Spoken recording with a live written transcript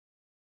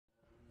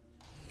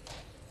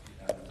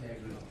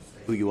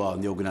who you are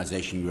and the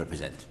organisation you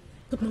represent.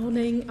 Good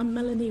morning, I'm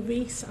Melanie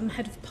Rees, I'm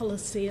Head of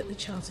Policy at the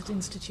Chartered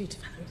Institute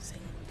of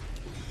Housing.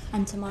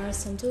 I'm Tamara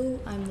Sandul,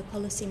 I'm the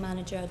Policy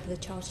Manager at the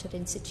Chartered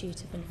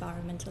Institute of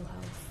Environmental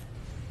Health.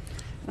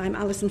 I'm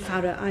Alison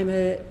Farrer, I'm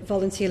a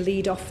Volunteer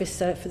Lead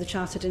Officer for the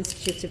Chartered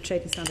Institute of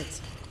Trade and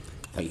Standards.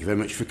 Thank you very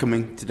much for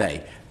coming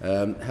today.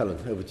 Helen,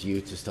 over to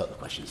you to start the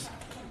questions.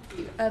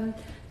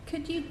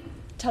 Could you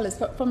tell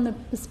us, from the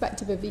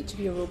perspective of each of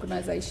your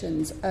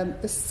organisations,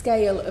 the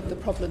scale of the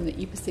problem that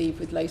you perceive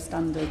with low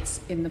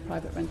standards in the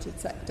private rented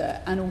sector,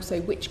 and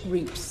also which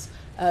groups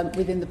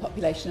within the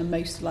population are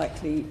most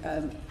likely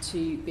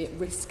to be at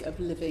risk of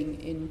living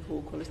in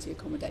poor quality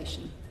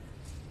accommodation?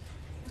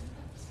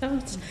 I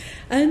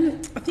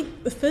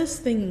think the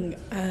first thing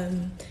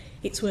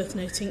it's worth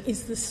noting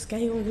is the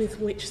scale with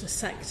which the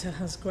sector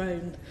has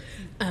grown.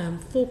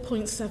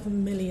 4.7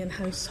 million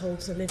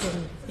households are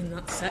living in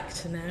that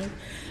sector now.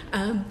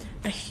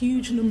 A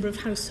huge number of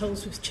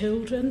households with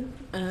children,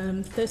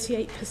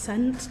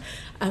 38%,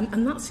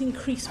 and that's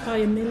increased by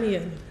 1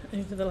 million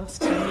over the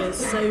last 10 years.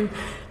 So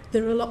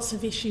there are lots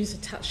of issues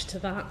attached to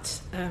that,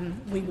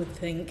 we would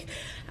think.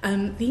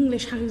 The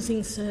English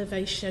Housing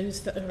Survey shows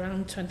that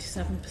around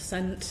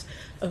 27%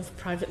 of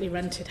privately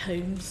rented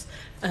homes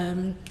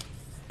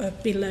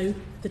below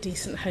the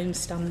decent home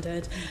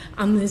standard,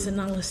 and there's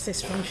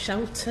analysis from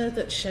Shelter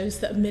that shows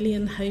that 1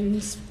 million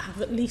homes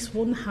have at least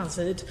one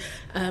hazard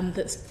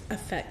that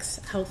affects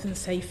health and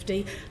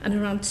safety, and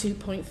around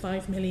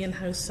 2.5 million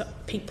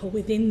people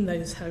within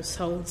those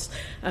households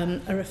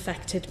are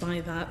affected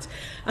by that.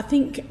 I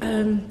think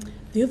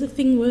the other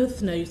thing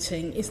worth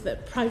noting is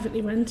that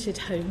privately rented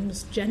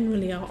homes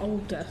generally are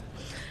older.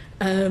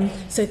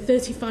 So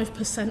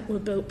 35% were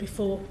built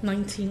before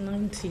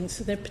 1919,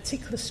 so there are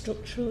particular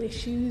structural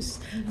issues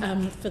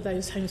for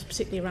those homes,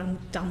 particularly around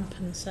damp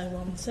and so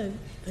on. So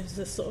those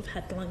are sort of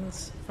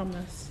headlines from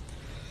us.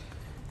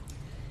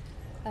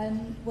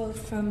 Well,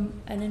 from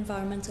an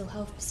environmental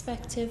health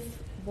perspective,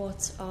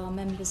 what our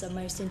members are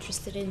most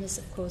interested in is,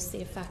 of course,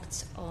 the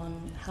effect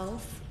on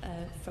health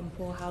from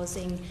poor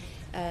housing.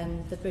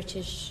 The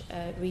British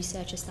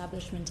research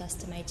establishment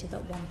estimated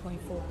that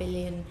 £1.4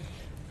 billion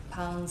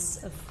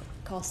of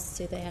costs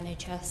to the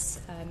NHS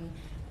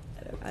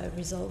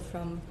result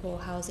from poor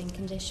housing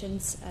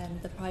conditions.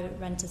 The private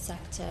rented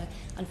sector,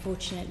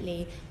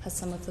 unfortunately, has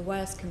some of the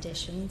worst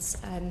conditions.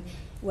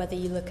 Whether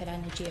you look at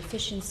energy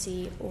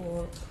efficiency,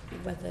 or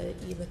whether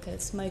you look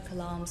at smoke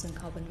alarms and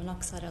carbon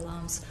monoxide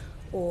alarms,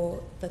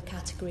 or the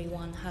Category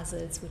 1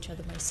 hazards, which are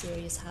the most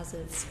serious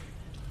hazards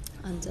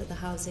under the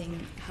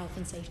Housing Health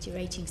and Safety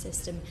Rating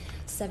System,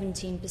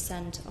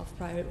 17% of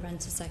private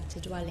renter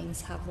sector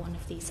dwellings have one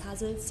of these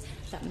hazards.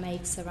 That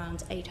makes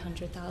around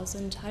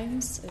 800,000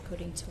 homes,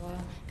 according to our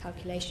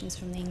calculations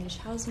from the English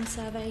Housing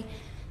Survey.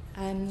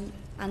 And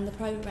the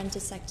private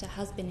renter sector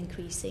has been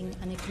increasing,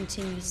 and it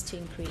continues to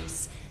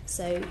increase.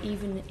 So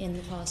even in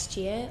the past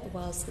year,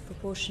 whilst the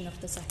proportion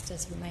of the sector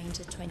has remained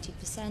at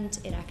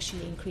 20%, it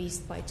actually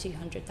increased by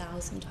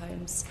 200,000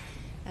 homes.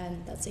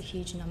 That's a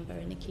huge number,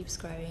 and it keeps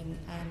growing,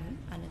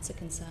 and it's a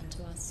concern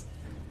to us.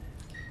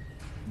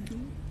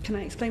 Can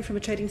I explain from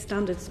a trading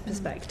standards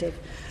perspective?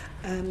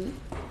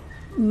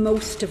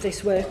 Most of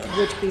this work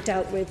would be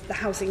dealt with, the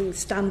housing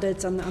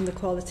standards and the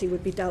quality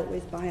would be dealt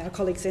with by our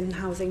colleagues in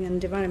housing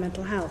and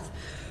environmental health.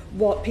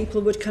 What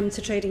people would come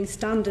to trading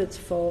standards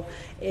for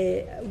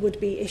would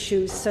be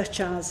issues such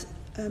as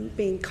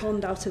being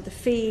conned out of the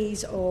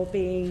fees, or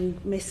being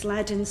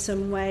misled in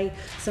some way,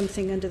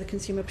 something under the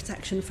consumer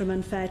protection from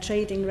unfair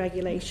trading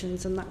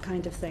regulations and that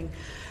kind of thing.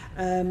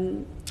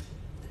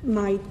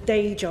 My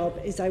day job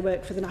is I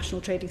work for the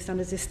National Trading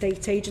Standards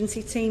Estate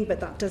Agency team, but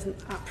that doesn't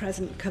at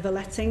present cover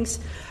lettings.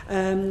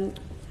 In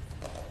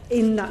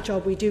that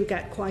job we do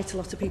get quite a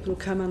lot of people who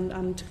come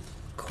and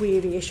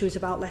query issues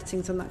about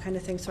lettings and that kind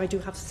of thing, so I do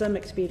have some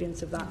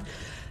experience of that.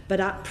 But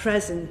at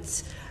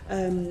present,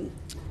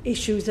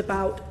 issues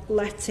about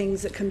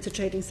lettings that come to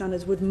trading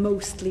standards would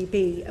mostly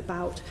be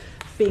about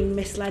being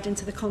misled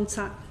into the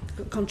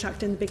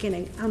contract in the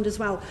beginning, and as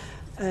well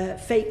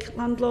fake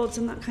landlords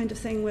and that kind of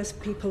thing, where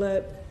people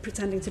are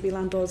pretending to be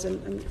landlords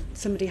and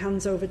somebody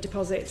hands over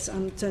deposits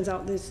and turns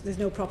out there's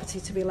no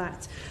property to be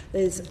let.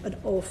 There's an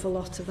awful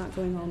lot of that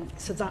going on.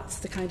 So that's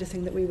the kind of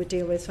thing that we would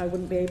deal with, so I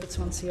wouldn't be able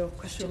to answer your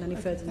question any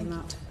further than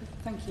that.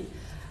 Thank you.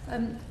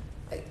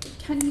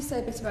 Can you say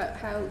a bit about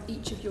how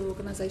each of your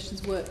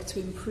organisations work to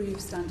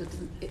improve standards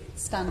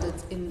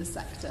in the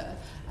sector,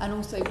 and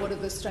also what are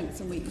the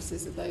strengths and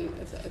weaknesses of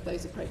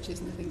those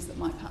approaches and the things that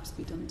might perhaps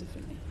be done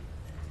differently?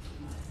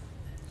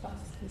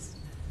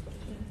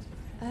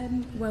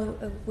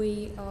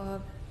 We are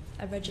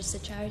a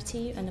registered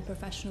charity and a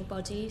professional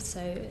body,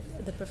 so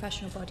the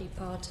professional body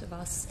part of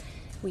us,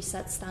 we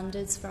set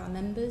standards for our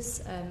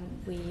members,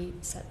 we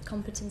set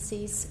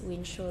competencies, we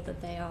ensure that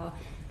they are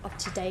up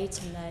to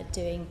date and they're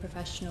doing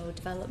professional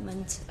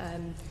development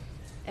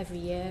every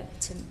year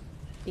to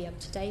be up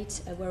to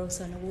date. We're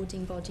also an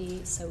awarding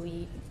body, so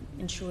we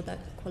ensure that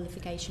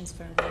qualifications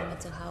for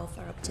environmental health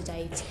are up to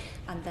date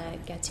and they're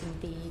getting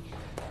the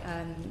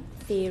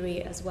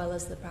theory as well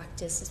as the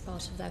practice as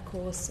part of their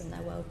course and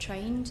they're well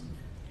trained.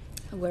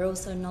 We're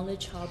also a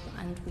knowledge hub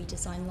and we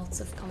design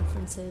lots of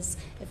conferences,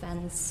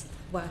 events,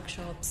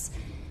 workshops,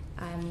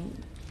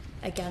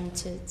 again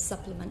to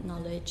supplement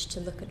knowledge, to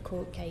look at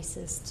court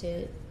cases,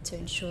 to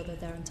ensure that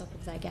they're on top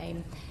of their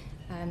game.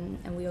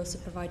 And we also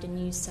provide a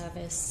news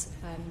service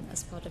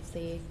as part of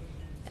the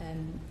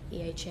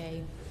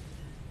EHA.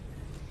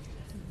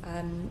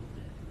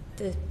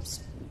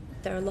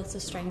 There are lots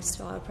of strengths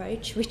to our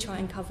approach. We try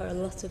and cover a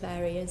lot of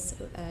areas.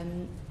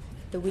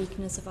 The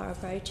weakness of our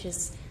approach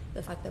is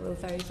the fact that we're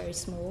very, very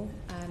small,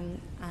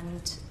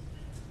 and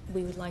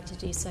we would like to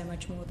do so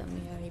much more than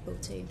we are able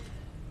to.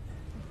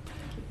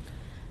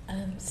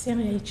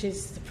 CMH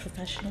is the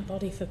professional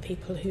body for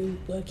people who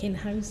work in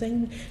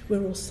housing.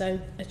 We're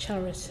also a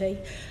charity.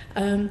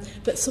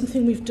 But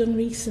something we've done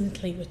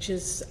recently, which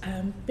has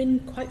been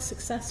quite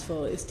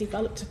successful, is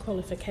developed a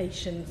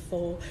qualification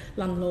for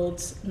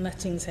landlords and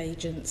lettings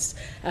agents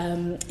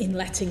in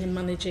letting and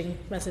managing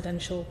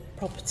residential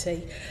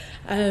property.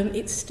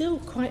 It's still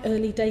quite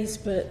early days,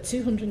 but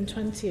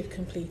 220 have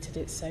completed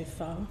it so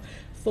far.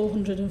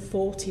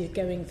 440 are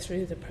going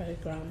through the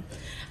programme.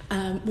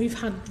 We've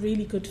had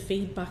really good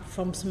feedback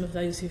from some of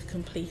those who've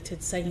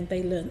completed, saying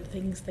they learnt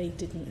things they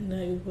didn't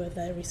know were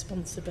their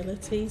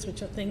responsibilities,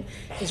 which I think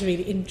is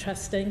really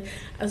interesting,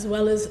 as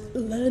well as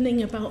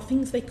learning about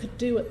things they could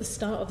do at the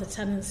start of the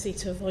tenancy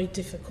to avoid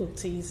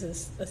difficulties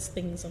as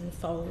things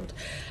unfold.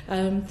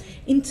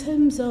 In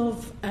terms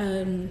of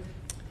the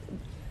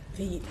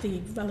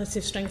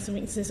relative strengths and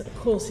weaknesses, of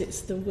course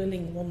it's the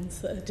willing ones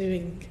that are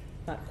doing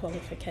that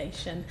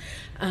qualification,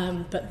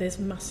 but there's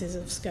masses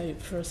of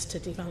scope for us to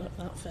develop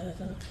that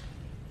further.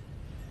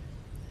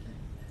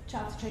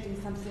 Chartered Trading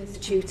Standards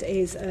Institute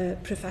is a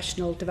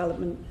professional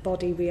development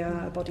body. We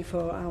are a body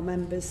for our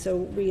members, so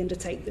we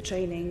undertake the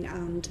training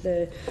and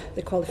the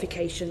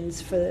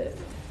qualifications for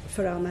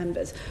our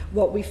members.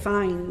 What we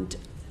find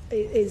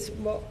is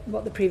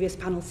what the previous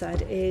panel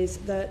said, is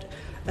that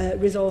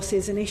resource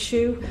is an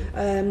issue.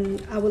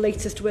 Our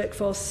latest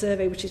workforce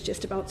survey, which is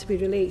just about to be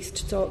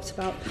released, talks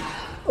about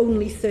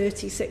only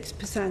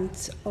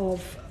 36%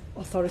 of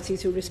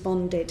authorities who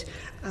responded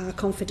are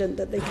confident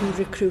that they can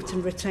recruit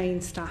and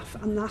retain staff,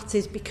 and that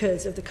is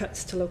because of the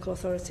cuts to local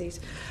authorities.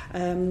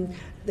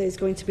 There's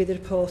going to be the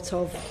report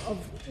of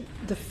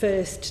the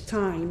first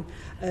time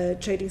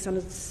Trading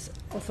Standards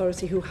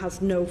Authority who has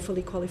no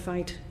fully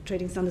qualified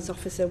trading standards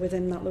officer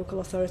within that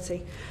local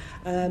authority.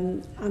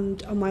 And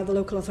while the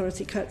local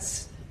authority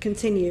cuts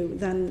continue,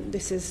 then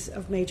this is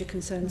of major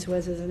concern to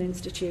us as an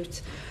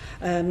institute.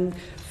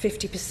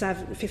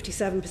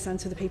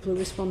 57% of the people who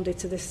responded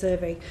to this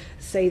survey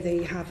say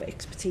they have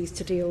expertise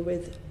to deal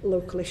with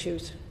local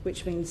issues,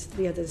 which means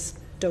the others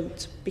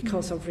don't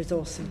because of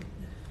resourcing.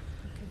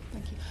 Okay,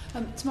 thank you.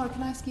 Tamara,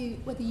 can I ask you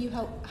whether you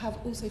have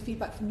also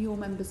feedback from your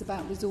members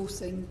about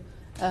resourcing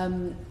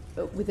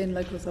within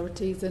local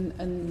authorities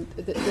and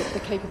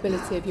the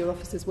capability of your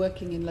officers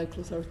working in local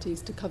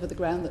authorities to cover the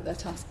ground that they're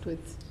tasked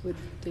with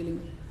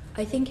dealing with?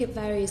 I think it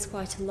varies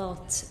quite a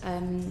lot.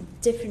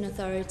 Different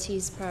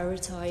authorities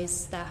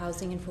prioritise their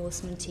housing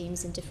enforcement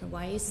teams in different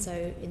ways.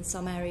 So in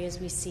some areas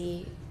we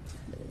see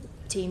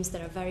teams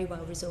that are very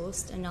well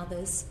resourced, and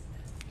others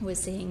we're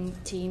seeing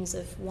teams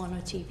of 1 or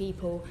 2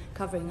 people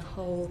covering a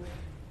whole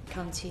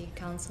county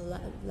council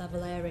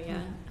level area,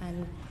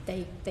 and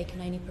they can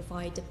only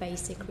provide a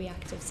basic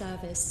reactive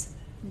service.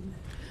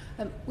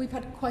 We've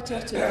had quite a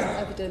lot of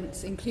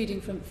evidence, including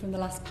from the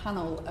last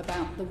panel,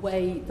 about the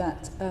way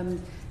that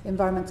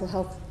environmental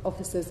health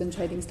officers and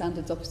trading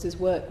standards officers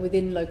work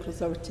within local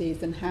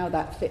authorities and how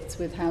that fits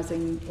with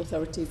housing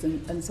authorities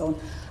and so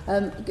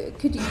on.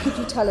 Could you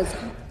tell us,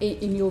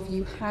 in your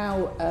view,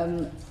 how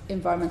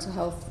environmental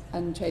health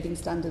and trading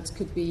standards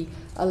could be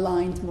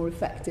aligned more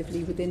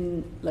effectively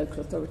within local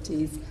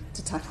authorities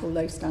to tackle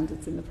low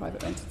standards in the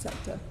private rented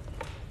sector?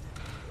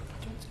 Do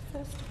you want to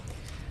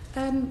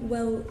first?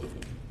 Well,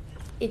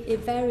 it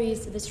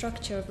varies, the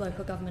structure of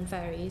local government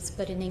varies,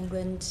 but in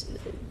England,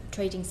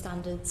 trading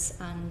standards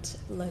and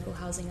local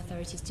housing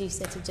authorities do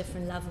sit at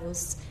different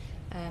levels,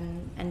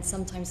 and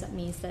sometimes that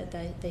means that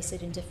they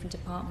sit in different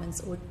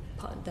departments or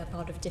they're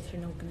part of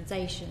different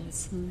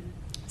organisations.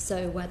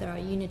 So where there are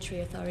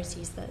unitary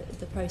authorities,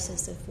 the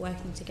process of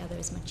working together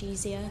is much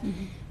easier.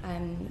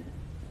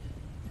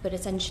 But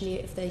essentially,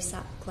 if they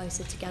sat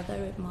closer together,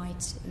 it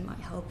might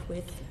help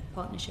with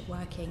partnership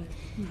working.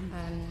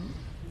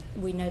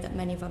 We know that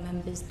many of our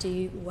members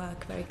do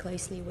work very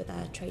closely with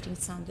their trading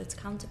standards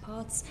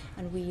counterparts,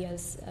 and we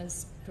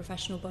as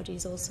professional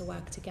bodies also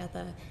work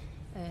together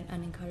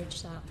and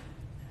encourage that.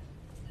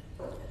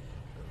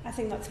 I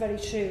think that's very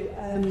true.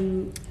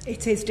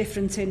 It is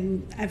different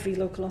in every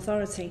local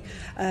authority.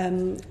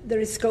 There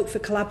is scope for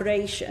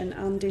collaboration,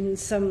 and in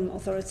some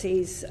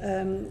authorities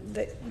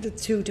the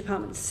two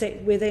departments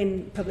sit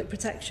within public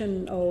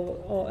protection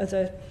or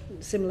other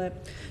similar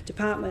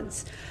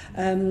departments.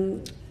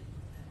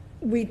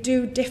 we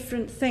do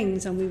different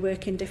things and we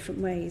work in different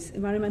ways.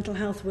 Environmental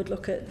health would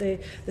look at the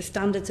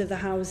standards of the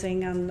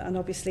housing and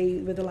obviously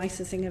with the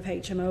licensing of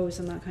HMOs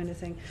and that kind of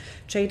thing.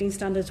 Trading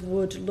standards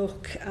would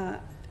look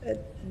at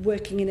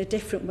working in a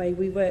different way.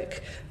 We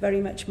work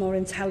very much more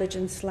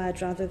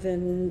intelligence-led rather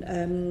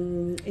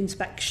than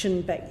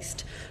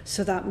inspection-based.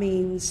 So that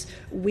means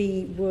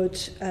we would,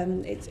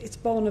 it's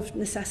born of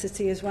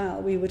necessity as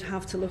well, we would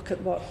have to look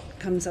at what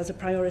comes as a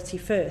priority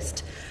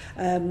first.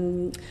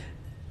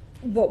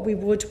 What we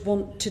would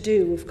want to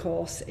do, of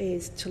course,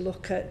 is to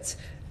look at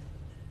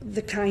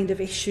the kind of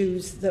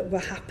issues that were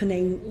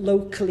happening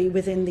locally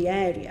within the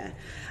area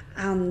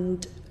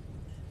and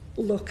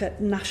look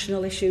at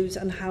national issues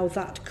and how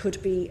that could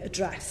be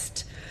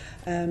addressed.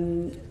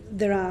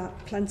 There are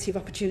plenty of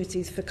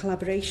opportunities for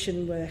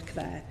collaboration work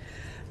there,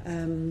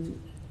 and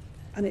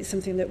it's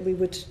something that we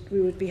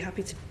would be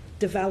happy to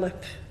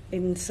develop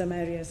in some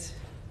areas.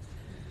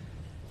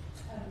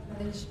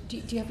 Do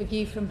you have a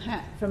view from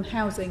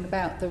housing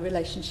about the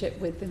relationship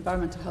with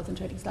environmental health and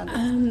trading standards?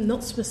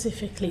 Not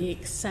specifically,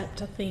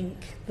 except I think,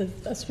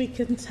 as we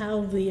can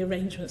tell, the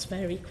arrangements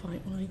vary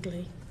quite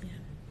widely.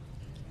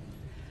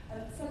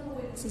 Several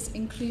witnesses,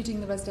 including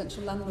the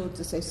Residential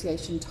Landlords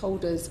Association,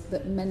 told us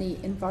that many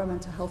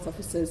environmental health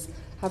officers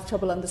have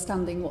trouble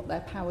understanding what their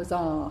powers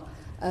are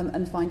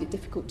and find it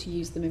difficult to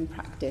use them in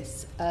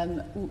practice.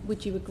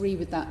 Would you agree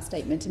with that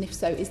statement? And if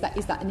so, is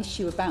that an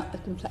issue about the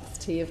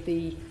complexity of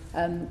the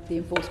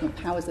enforcement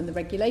powers and the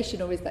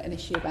regulation, or is that an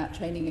issue about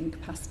training and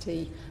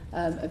capacity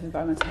of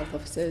environmental health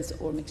officers,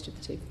 or a mixture of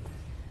the two?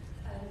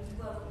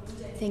 Well,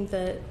 we don't think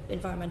that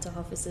environmental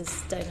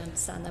officers don't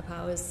understand their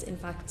powers. In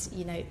fact,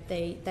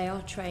 they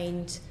are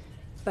trained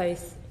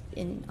both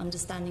in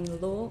understanding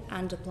the law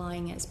and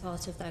applying it as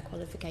part of their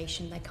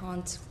qualification. They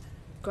can't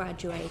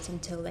graduate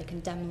until they can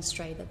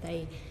demonstrate that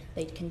they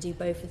can do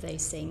both of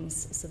those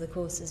things. So the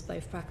course is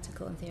both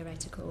practical and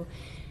theoretical.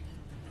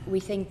 We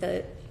think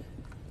that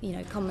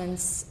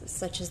comments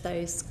such as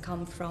those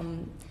come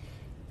from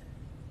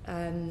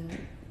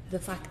the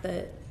fact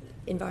that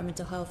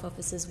environmental health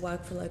officers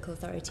work for local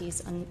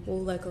authorities, and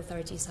all local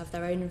authorities have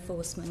their own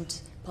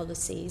enforcement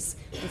policies,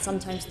 and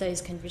sometimes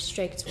those can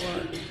restrict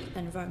what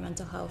an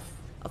environmental health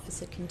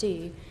officer can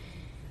do.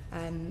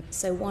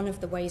 So one of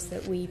the ways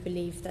that we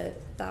believe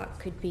that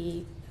could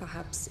be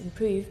perhaps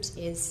improved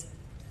is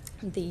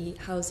the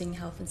Housing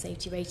Health and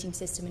Safety Rating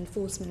System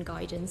Enforcement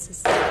Guidance.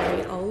 Is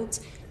very old,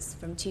 it's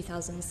from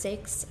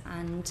 2006,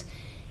 and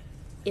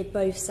it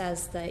both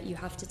says that you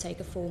have to take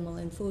a formal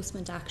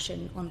enforcement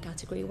action on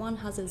Category 1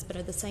 hazards, but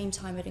at the same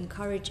time it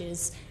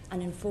encourages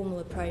an informal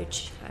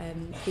approach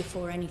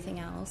before anything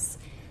else.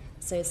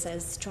 So it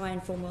says try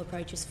informal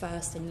approaches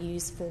first and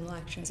use formal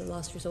action as a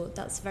last resort.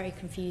 That's very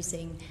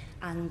confusing,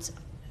 and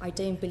I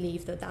don't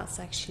believe that that's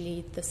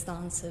actually the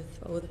stance of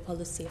or the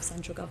policy of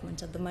central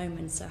government at the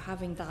moment. So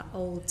having that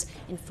old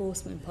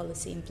enforcement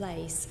policy in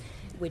place,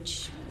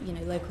 which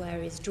local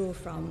areas draw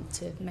from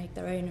to make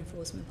their own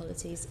enforcement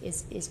policies,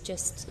 is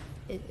just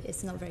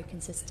it's not very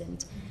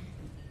consistent.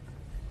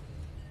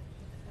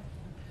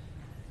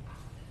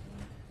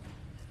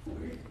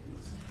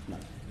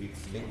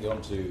 Linked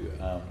on to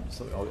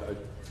something I'm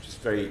just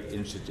very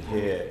interested to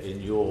hear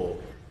in your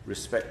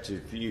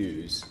respective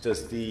views.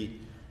 Does the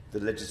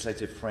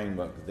legislative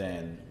framework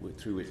then,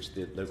 through which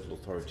the local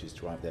authorities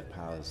derive their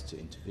powers to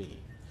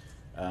intervene,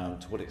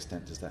 to what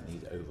extent does that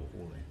need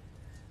overhauling?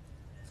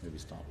 Maybe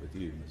start with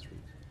you, Ms.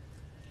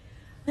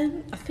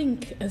 Rees. I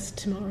think, as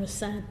Tamara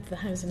said, the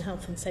Housing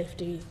Health and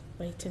Safety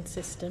Rating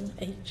System,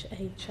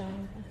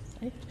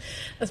 HHSRS,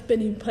 has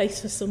been in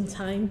place for some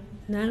time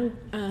now.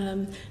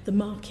 The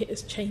market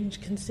has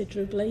changed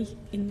considerably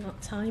in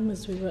that time,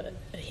 as we were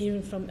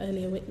hearing from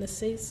earlier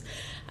witnesses.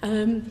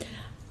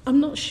 I'm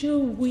not sure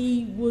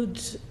we would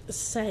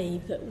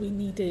say that we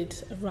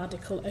needed a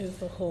radical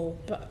overhaul,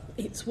 but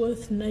it's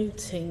worth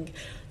noting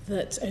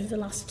that over the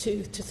last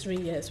 2 to 3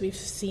 years we've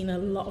seen a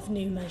lot of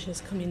new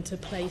measures come into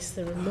place.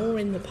 There are more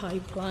in the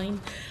pipeline,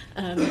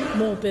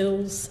 more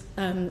bills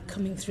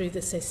coming through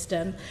the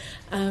system,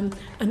 and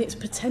it's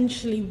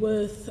potentially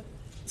worth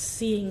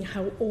seeing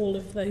how all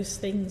of those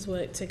things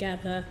work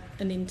together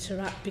and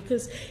interact,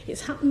 because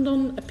it's happened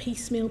on a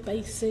piecemeal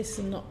basis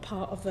and not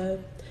part of a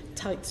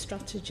tight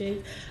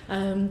strategy,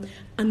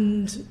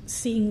 and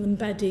seeing them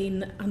bed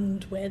in,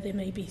 and where there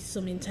may be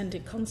some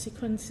intended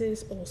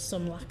consequences or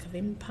some lack of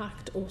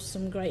impact or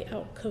some great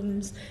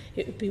outcomes,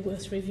 it would be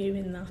worth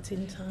reviewing that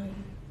in time.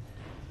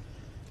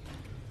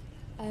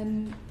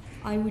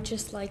 I would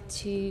just like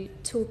to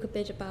talk a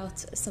bit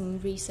about some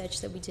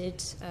research that we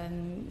did,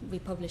 we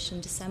published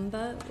in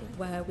December,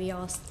 where we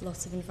asked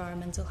lots of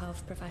environmental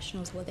health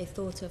professionals what they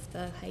thought of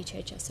the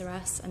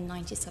HHSRS, and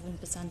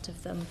 97%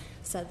 of them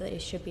said that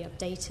it should be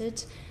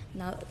updated.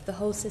 Now, the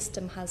whole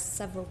system has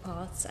several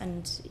parts,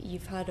 and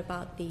you've heard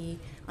about the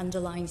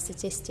underlying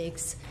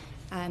statistics.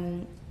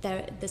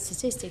 The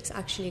statistics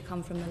actually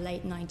come from the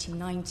late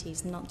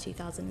 1990s, not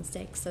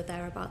 2006, so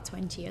they're about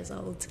 20 years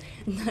old,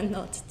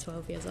 not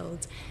 12 years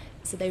old.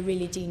 So they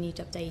really do need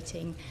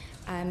updating.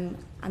 And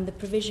the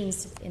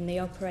provisions in the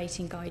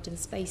operating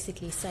guidance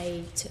basically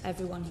say to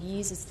everyone who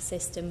uses the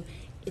system,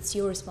 it's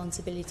your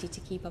responsibility to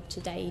keep up to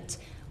date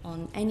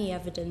on any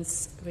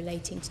evidence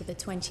relating to the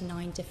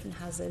 29 different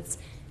hazards,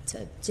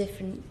 to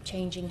different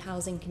changing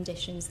housing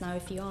conditions. Now,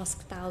 if you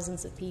ask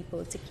thousands of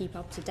people to keep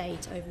up to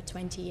date over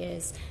 20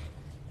 years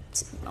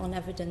on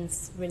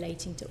evidence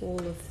relating to all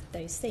of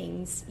those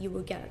things, you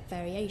will get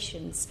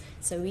variations.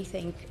 So we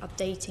think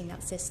updating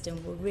that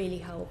system will really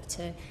help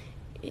to,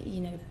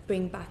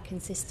 bring back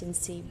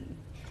consistency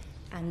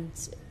and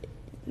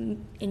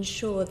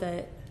ensure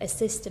that a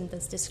system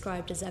that's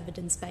described as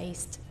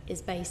evidence-based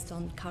is based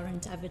on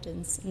current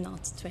evidence,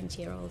 not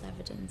 20-year-old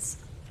evidence.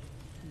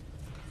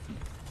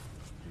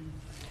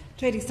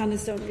 Trading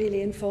standards don't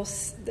really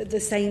enforce the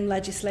same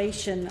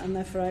legislation, and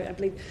therefore I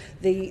believe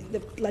the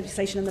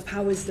legislation and the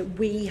powers that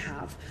we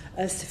have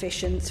are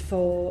sufficient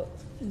for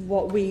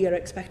what we are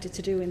expected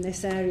to do in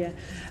this area.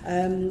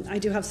 I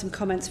do have some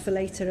comments for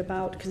later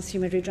about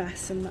consumer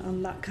redress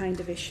and that kind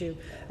of issue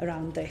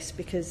around this,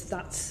 because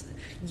that's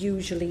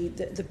usually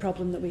the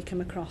problem that we come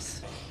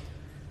across.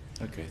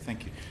 Okay,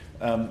 thank you.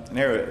 An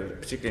area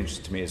of particular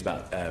interest to me is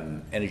about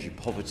energy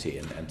poverty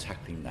and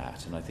tackling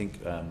that. And I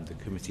think the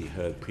committee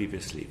heard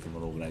previously from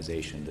an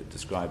organisation that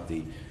described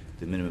the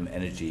minimum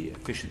energy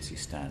efficiency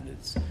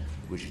standards,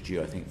 which are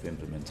due, I think, for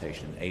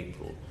implementation in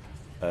April,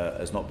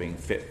 as not being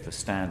fit for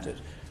standard.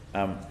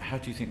 How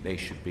do you think they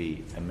should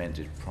be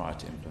amended prior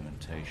to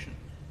implementation?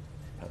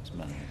 Perhaps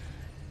Melanie?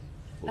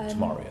 Or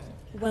tomorrow, I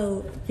think.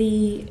 Well,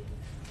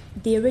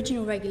 the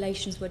original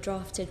regulations were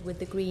drafted with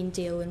the Green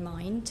Deal in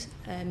mind,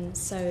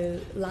 so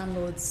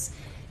landlords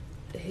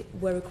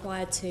were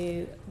required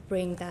to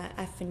bring their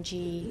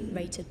F&G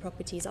rated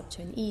properties up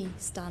to an E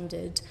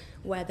standard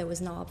where there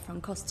was no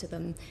upfront cost to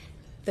them.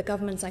 The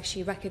government's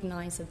actually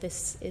recognised that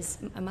this is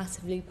a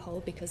massive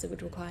loophole because it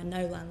would require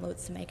no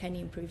landlords to make any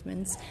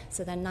improvements,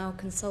 so they're now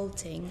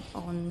consulting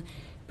on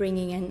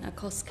bringing in a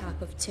cost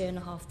cap of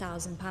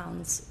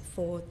 £2,500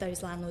 for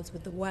those landlords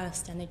with the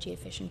worst energy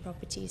efficient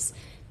properties,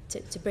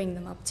 to bring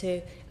them up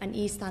to an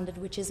E standard,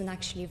 which isn't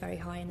actually very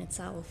high in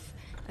itself,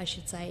 I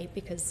should say,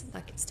 because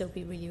that could still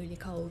be really, really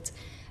cold.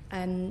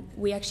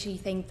 We actually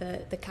think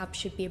that the cap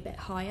should be a bit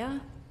higher,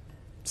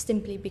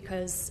 simply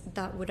because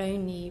that would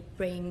only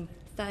bring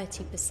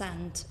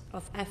 30%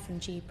 of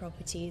F&G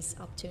properties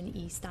up to an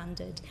E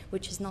standard,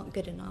 which is not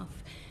good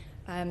enough.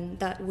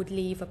 That would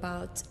leave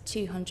about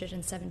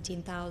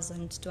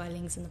 217,000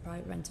 dwellings in the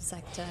private rental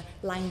sector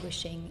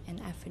languishing in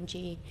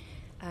F&G.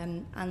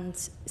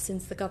 And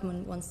since the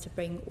government wants to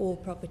bring all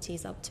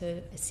properties up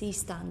to a C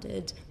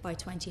standard by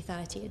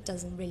 2030, it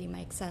doesn't really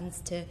make sense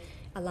to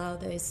allow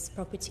those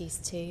properties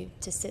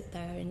to sit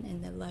there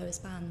in the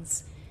lowest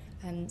bands.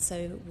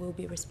 So we'll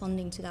be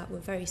responding to that. We're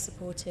very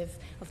supportive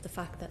of the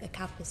fact that a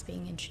cap is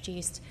being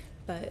introduced,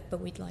 but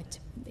we'd like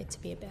it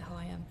to be a bit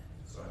higher.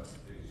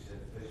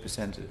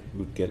 Percent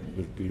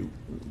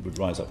would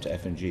rise up to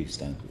F&G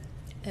standard.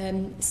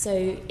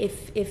 So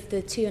if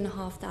the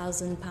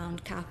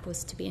 £2,500 cap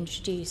was to be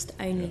introduced,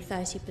 only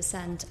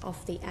 30%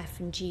 of the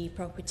F&G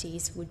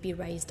properties would be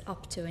raised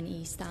up to an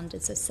E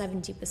standard, so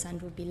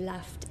 70% would be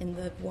left in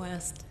the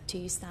worst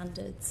two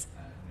standards.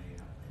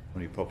 How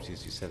many properties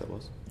did you say that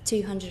was?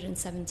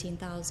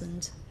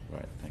 217,000.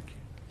 Right, thank you.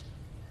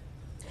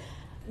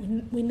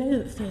 We know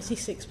that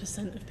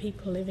 36% of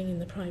people living in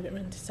the private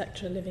rented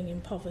sector are living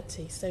in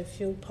poverty, so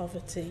fuel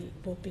poverty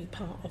will be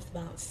part of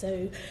that.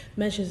 So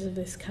measures of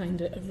this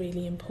kind are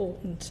really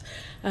important.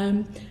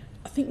 I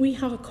think we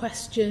have a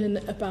question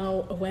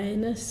about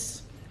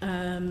awareness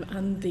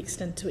and the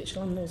extent to which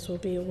landlords will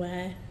be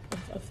aware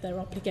of their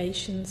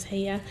obligations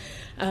here.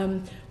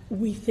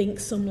 We think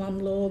some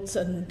landlords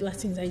and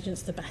lettings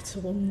agents, the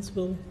better ones,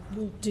 will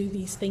do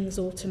these things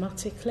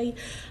automatically.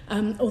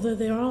 Although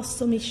there are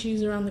some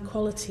issues around the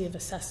quality of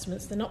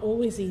assessments, they're not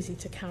always easy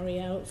to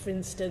carry out. For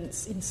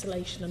instance,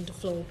 insulation under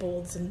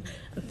floorboards and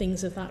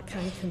things of that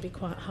kind can be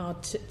quite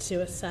hard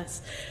to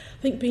assess.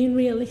 I think being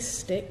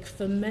realistic,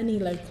 for many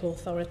local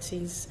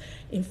authorities,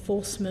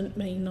 enforcement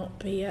may not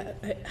be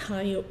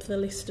high up the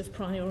list of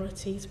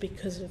priorities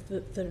because of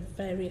the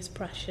various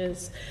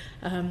pressures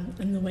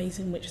and the ways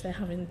in which they're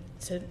having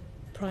to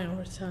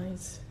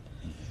prioritise.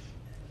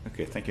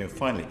 Okay, thank you. And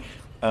finally,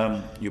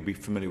 you'll be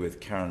familiar with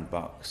Karen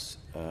Buck's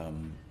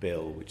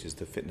bill, which is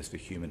the Fitness for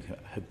Human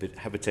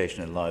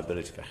Habitation and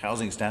Liability for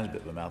Housing Standards, a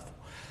bit of a mouthful.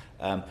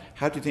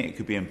 How do you think it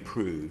could be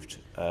improved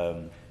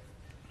from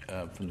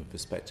the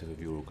perspective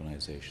of your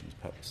organisations,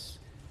 perhaps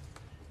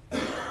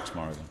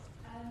tomorrow then?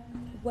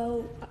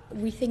 Well,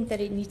 we think that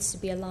it needs to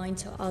be aligned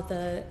to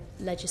other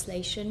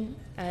legislation.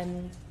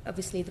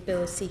 Obviously, the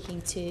bill is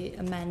seeking to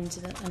amend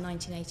the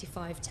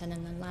 1985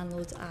 Tenants and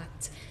Landlords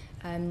Act.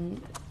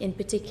 In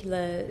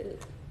particular,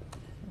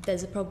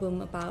 There's a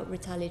problem about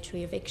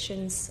retaliatory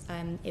evictions.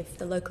 If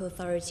the local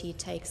authority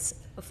takes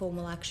a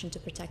formal action to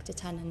protect a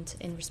tenant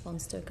in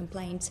response to a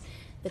complaint,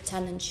 the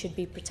tenant should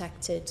be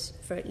protected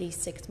for at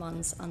least 6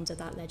 months under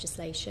that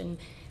legislation,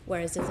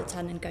 whereas if the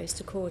tenant goes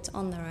to court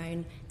on their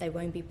own, they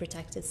won't be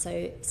protected,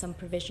 so some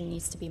provision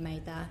needs to be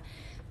made there.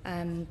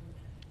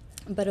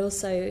 But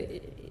also,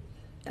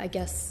 I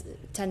guess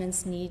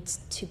tenants need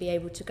to be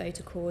able to go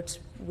to court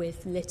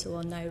with little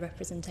or no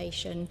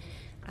representation.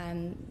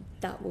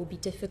 That will be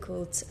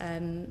difficult.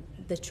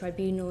 The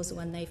tribunals,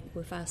 when they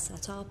were first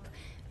set up,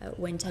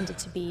 were intended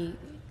to be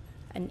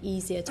an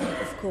easier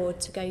type of court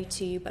to go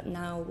to, but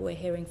now we're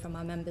hearing from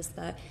our members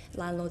that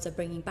landlords are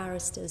bringing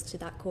barristers to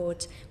that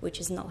court, which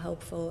is not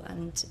helpful,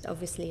 and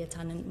obviously a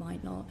tenant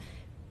might not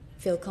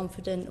feel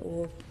confident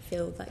or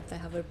feel like they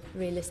have a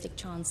realistic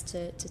chance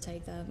to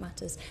take their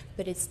matters.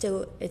 But it's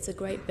a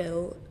great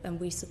bill, and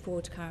we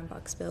support Karen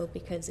Buck's bill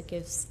because it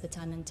gives the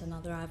tenant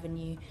another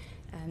avenue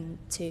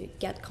to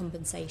get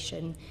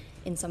compensation.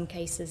 In some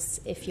cases,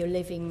 if you're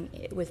living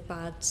with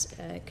bad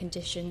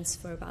conditions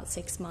for about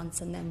 6 months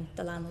and then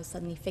the landlord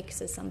suddenly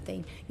fixes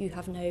something, you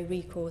have no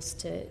recourse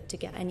to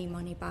get any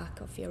money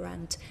back off your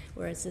rent,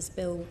 whereas this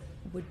bill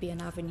would be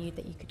an avenue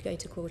that you could go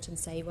to court and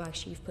say, well,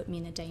 actually, you've put me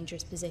in a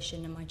dangerous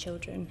position and my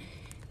children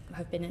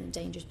have been in a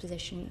dangerous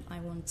position. I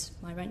want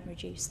my rent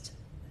reduced.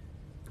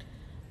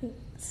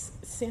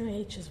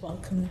 CIH has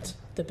welcomed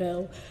the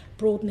bill,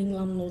 broadening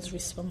landlords'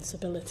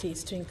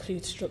 responsibilities to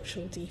include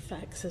structural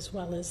defects as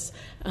well as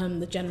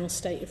the general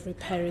state of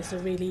repair is a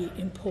really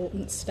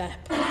important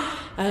step.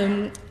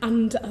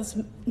 And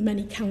as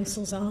many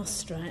councils are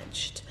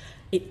stretched,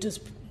 it does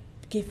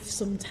give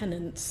some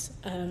tenants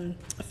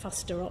a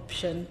faster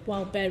option,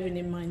 while bearing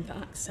in mind that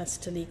access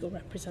to legal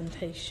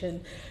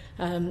representation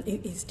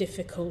is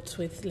difficult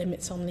with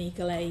limits on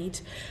legal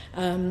aid,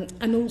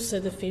 and also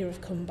the fear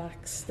of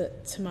comebacks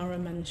that Tamara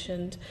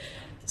mentioned.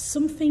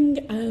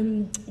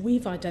 Something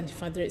we've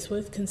identified that it's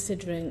worth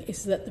considering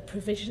is that the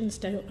provisions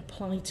don't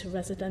apply to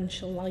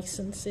residential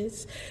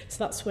licences. So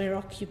that's where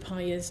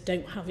occupiers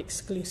don't have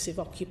exclusive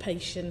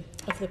occupation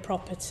of the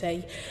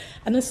property.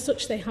 And as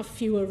such, they have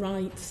fewer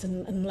rights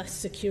and less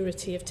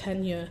security of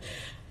tenure.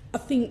 I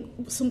think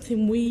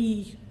something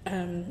we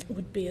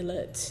would be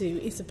alert to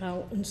is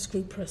about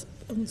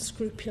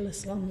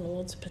unscrupulous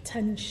landlords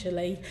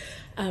potentially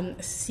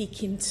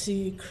seeking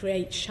to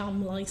create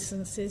sham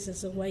licences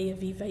as a way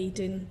of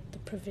evading the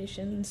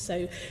provisions.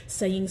 So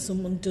saying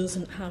someone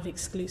doesn't have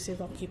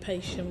exclusive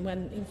occupation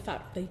when in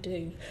fact they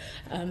do.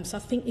 So I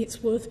think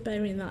it's worth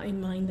bearing that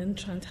in mind and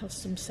trying to have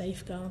some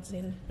safeguards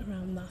in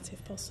around that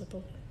if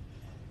possible.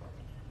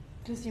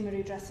 Consumer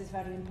redress is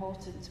very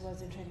important to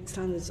us in trading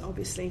standards,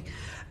 obviously.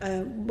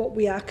 What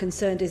we are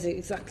concerned is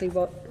exactly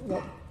what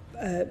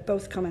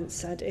both comments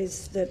said,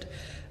 is that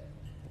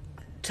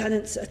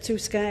tenants are too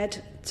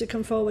scared to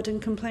come forward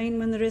and complain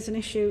when there is an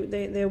issue.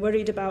 They're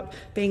worried about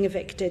being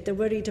evicted. They're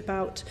worried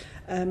about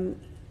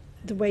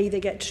the way they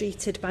get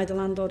treated by the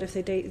landlord if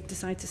they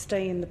decide to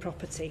stay in the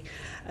property.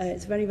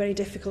 It's very, very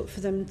difficult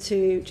for them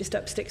to just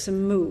up sticks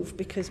and move,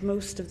 because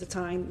most of the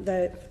time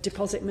their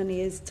deposit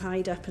money is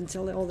tied up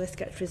until all this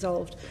gets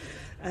resolved.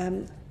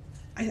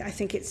 I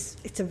think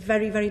it's a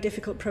very, very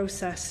difficult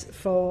process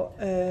for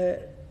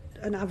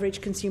an average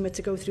consumer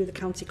to go through the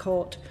county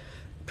court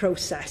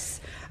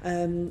process,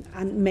 and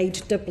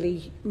made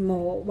doubly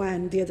more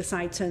when the other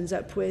side turns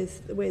up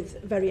with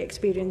very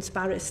experienced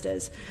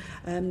barristers.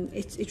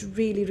 It's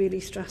really, really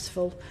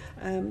stressful.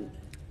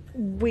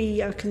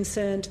 We are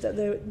concerned that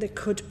there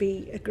could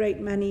be a great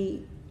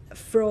many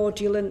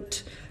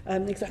fraudulent,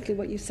 exactly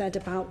what you said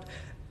about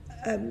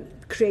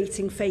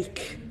creating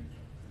fake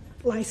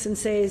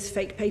licenses,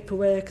 fake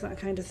paperwork, that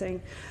kind of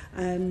thing.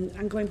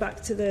 And going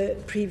back to the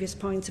previous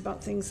point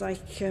about things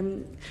like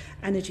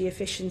energy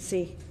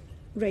efficiency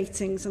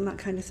ratings and that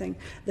kind of thing,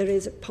 there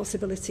is a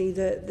possibility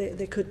that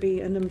there could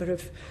be a number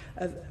of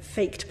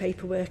faked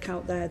paperwork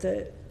out there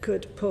that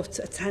could put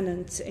a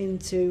tenant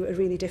into a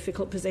really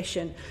difficult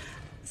position,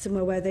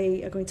 somewhere where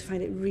they are going to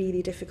find it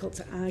really difficult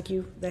to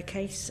argue their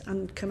case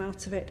and come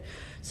out of it.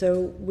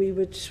 So we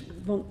would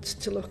want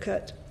to look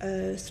at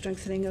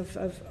strengthening of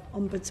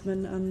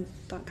ombudsman and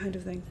that kind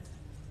of thing.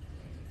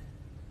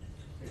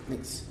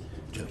 Thanks.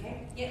 Jo.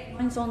 Okay. Yeah,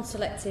 mine's on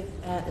selective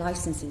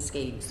licensing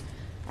schemes.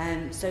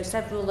 So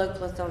several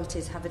local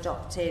authorities have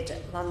adopted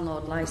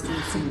landlord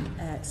licensing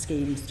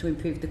schemes to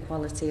improve the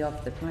quality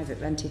of the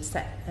private rented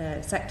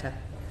sector.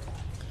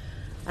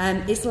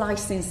 Is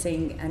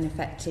licensing an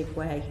effective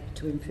way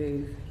to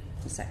improve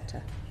the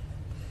sector?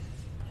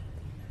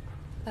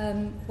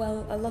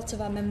 Well, a lot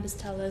of our members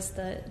tell us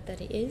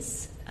that it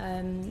is,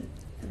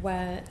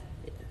 where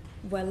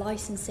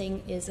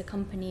licensing is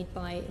accompanied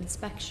by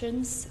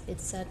inspections.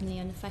 It's certainly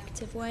an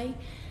effective way.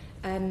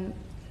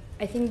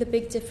 I think the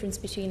big difference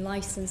between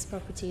licensed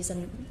properties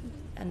and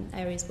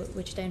areas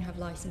which don't have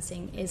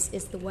licensing is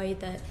the way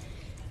that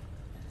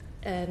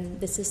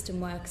the system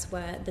works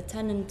where the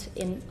tenant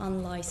in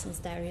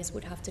unlicensed areas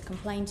would have to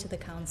complain to the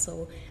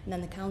council, and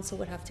then the council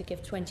would have to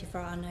give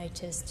 24-hour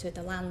notice to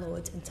the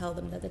landlord and tell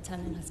them that the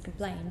tenant has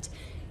complained.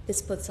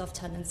 This puts off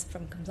tenants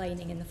from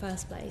complaining in the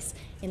first place.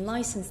 In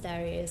licensed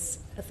areas,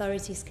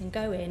 authorities can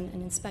go in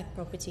and inspect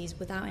properties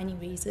without any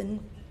reason,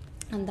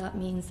 and that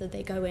means that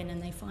they go in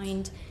and they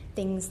find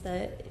things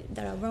that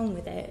are wrong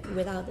with it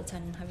without the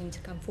tenant having to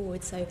come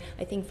forward. So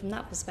I think from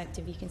that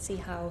perspective you can see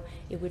how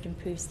it would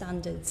improve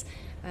standards.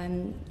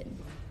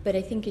 But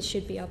I think it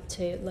should be up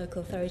to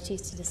local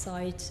authorities to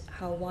decide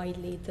how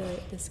widely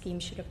the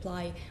scheme should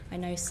apply. I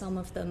know some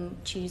of them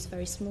choose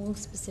very small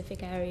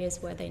specific areas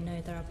where they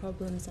know there are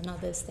problems, and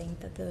others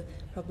think that the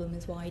problem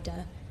is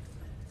wider.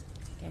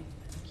 Okay,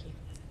 thank you.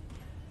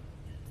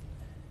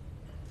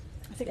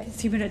 I think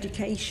consumer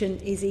education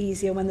is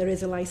easier when there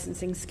is a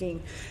licensing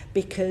scheme,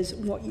 because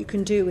what you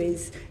can do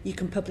is you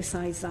can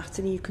publicise that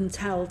and you can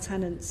tell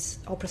tenants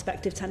or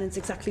prospective tenants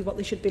exactly what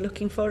they should be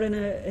looking for in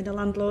a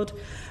landlord.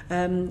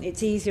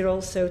 It's easier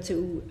also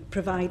to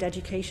provide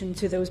education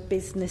to those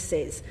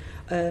businesses,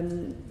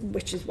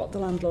 which is what the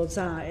landlords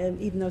are.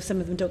 Even though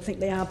some of them don't think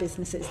they are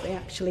businesses, they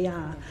actually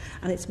are.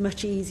 And it's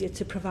much easier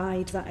to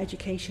provide that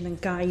education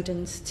and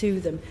guidance to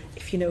them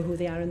if you know who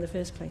they are in the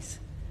first place.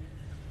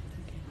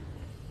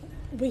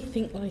 We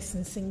think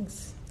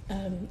licensing's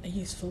a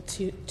useful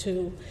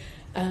tool.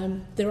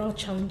 There are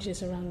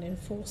challenges around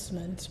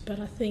enforcement, but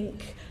I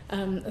think,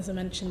 as I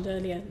mentioned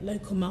earlier,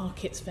 local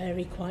markets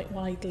vary quite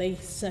widely,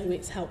 so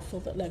it's helpful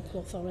that local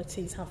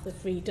authorities have the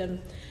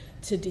freedom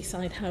to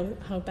decide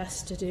how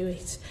best to do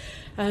it.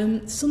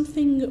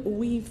 Something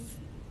we've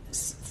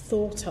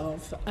thought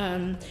of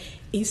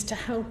is to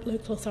help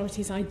local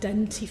authorities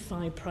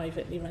identify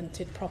privately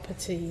rented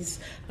properties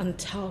and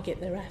target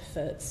their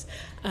efforts,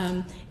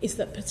 is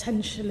that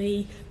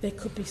potentially there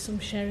could be some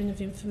sharing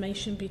of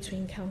information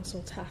between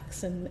council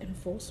tax and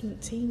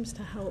enforcement teams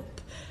to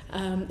help.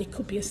 It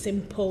could be a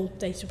simple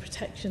data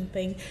protection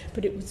thing,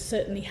 but it would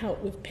certainly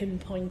help with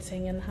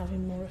pinpointing and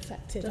having more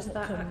effective outcomes.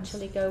 Does that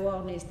actually go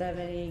on? Is there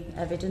any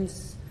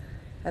evidence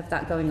of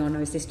that going on,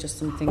 or is this just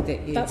something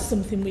that you... That's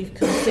something we've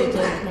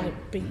considered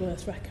might be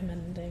worth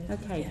recommending.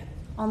 Okay. Yeah.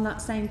 On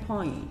that same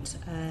point,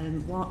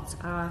 what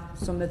are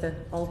some of the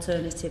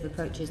alternative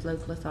approaches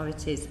local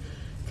authorities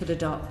could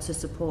adopt to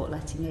support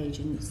letting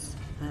agents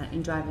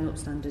in driving up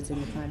standards in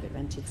the private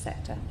rented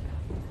sector?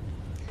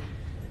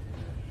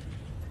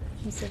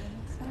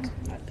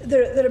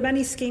 There are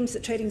many schemes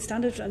that Trading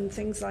Standard and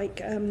things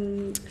like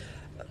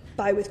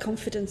buy with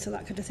confidence and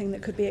that kind of thing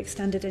that could be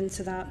extended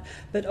into that,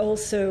 but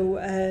also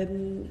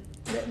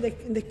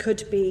there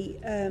could be,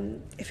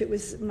 if it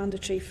was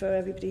mandatory for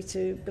everybody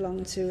to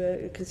belong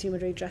to a consumer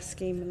redress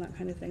scheme and that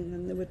kind of thing,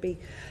 then there would be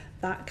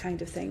that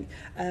kind of thing.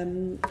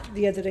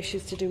 The other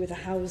issues to do with the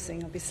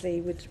housing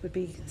obviously would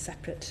be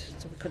separate,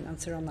 so we couldn't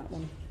answer on that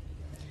one.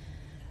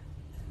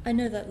 I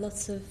know that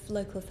lots of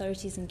local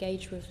authorities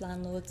engage with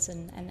landlords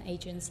and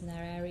agents in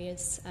their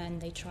areas, and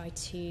they try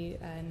to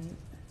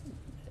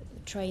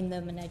train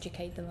them and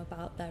educate them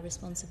about their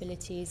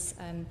responsibilities.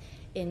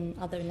 In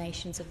other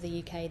nations of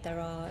the UK, there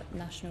are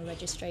national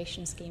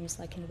registration schemes,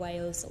 like in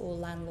Wales. All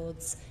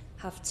landlords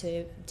have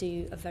to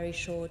do a very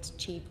short,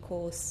 cheap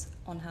course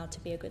on how to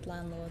be a good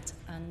landlord,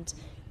 and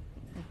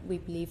we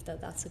believe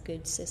that that's a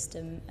good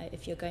system.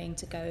 If you're going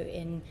to go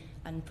in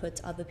and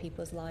put other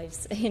people's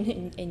lives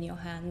in your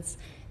hands,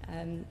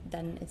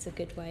 then it's a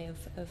good way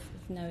of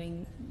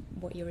knowing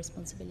what your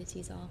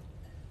responsibilities are.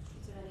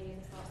 Is there any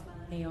thoughts,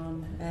 Melanie,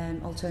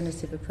 on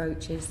alternative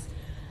approaches?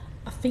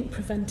 I think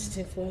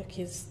preventative work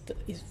is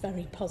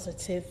very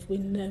positive. We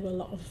know a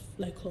lot of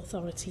local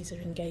authorities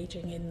are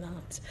engaging in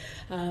that,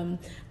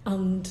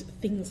 and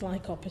things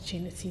like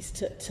opportunities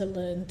to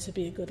learn to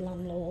be a good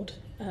landlord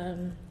are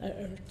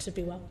to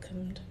be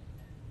welcomed.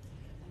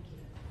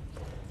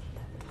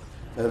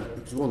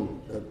 Just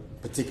one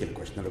particular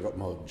question, and I've got a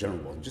more general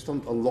one. Just on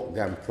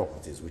lockdown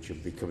properties, which are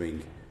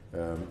becoming,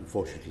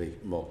 unfortunately,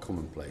 more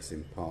commonplace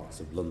in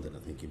parts of London, I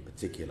think in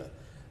particular.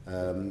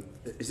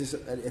 Is this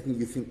anything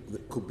you think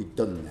that could be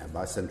done now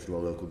by central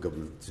or local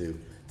government to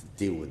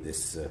deal with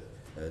this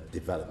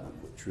development,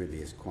 which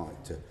really is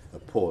quite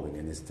appalling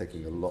and is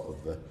taking a lot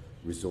of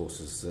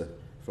resources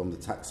from the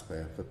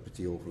taxpayer for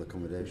pretty awful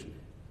accommodation?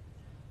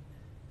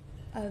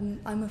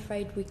 I'm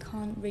afraid we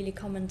can't really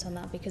comment on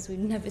that because we've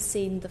never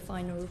seen the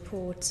final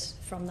report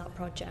from that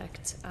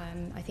project.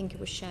 I think it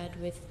was shared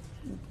with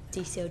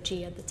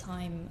DCOG at the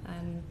time,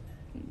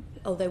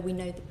 although we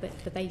know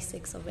the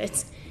basics of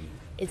it.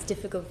 It's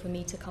difficult for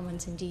me to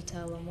comment in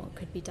detail on what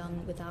could be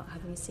done without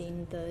having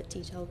seen the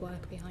detailed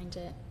work behind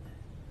it.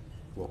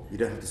 Well, you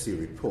don't have to see a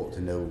report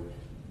to know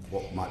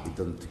what might be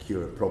done to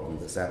cure a problem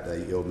that's out there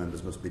your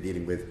members must be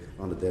dealing with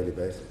on a daily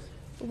basis.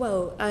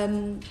 Well,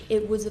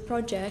 it was a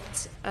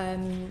project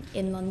in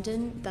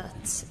London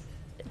that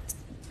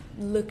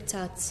looked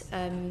at,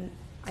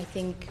 I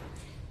think,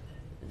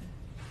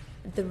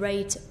 the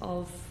rate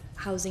of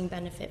housing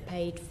benefit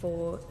paid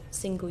for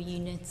single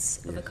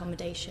units of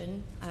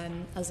accommodation,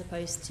 as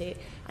opposed to,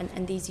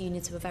 and these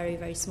units were very,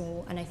 very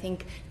small. And I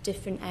think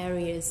different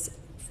areas,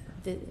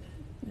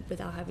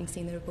 without having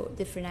seen the report,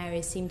 different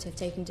areas seem to have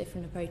taken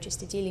different approaches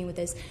to dealing with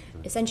this.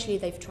 Essentially,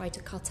 they've tried to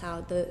cut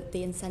out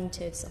the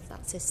incentives of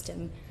that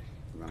system.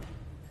 Right.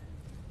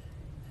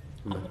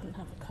 I wouldn't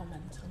have a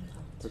comment on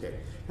that. Okay.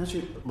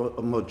 Actually,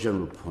 a more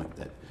general point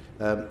then.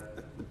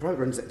 The private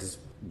rent sector is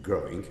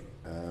growing.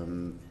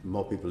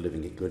 More people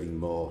living, including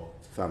more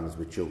families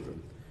with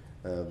children.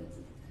 The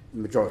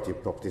majority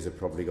of properties have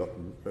probably got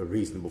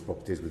reasonable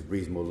properties with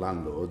reasonable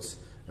landlords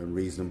and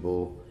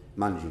reasonable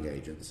managing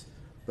agents.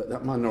 But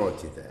that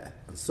minority there,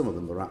 and some of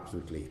them are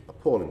absolutely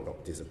appalling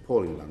properties,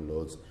 appalling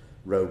landlords,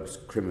 rogues,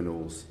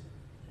 criminals.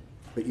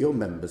 But your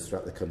members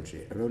throughout the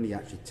country are only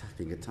actually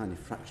tackling a tiny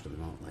fraction of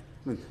them, aren't they?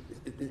 I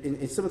mean,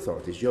 in some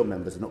authorities, your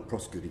members are not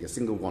prosecuting a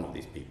single one of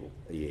these people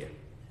a year.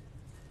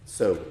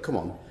 So, come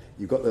on,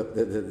 you've got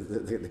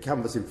the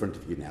canvas in front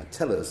of you now.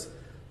 Tell us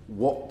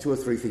what 2 or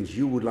 3 things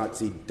you would like to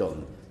see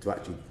done to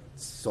actually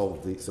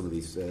solve some of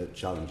these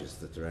challenges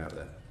that are out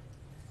there.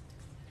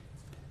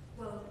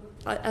 Well,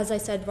 as I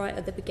said right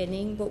at the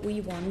beginning, what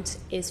we want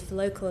is for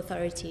local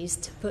authorities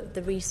to put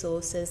the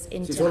resources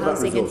into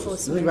housing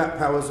enforcement. Nothing about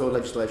powers or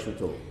legislation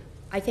at all?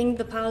 I think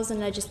the powers and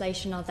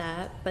legislation are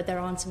there, but there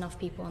aren't enough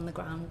people on the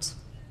ground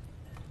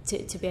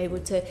to be able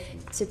to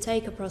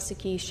take a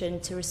prosecution,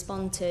 to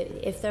respond to,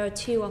 if there are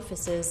 2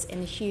 officers in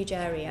a huge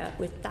area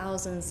with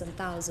thousands and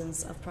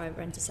thousands of private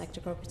rented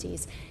sector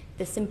properties,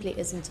 there simply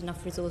isn't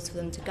enough resource for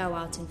them to go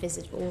out and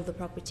visit all the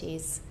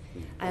properties.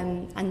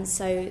 And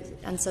so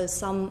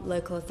some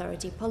local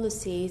authority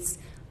policies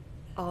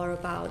are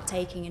about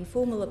taking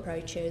informal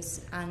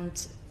approaches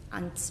and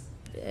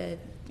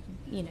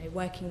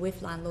working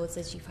with landlords,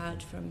 as you've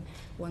heard from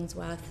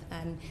Wandsworth,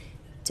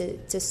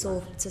 to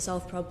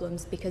solve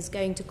problems, because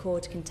going to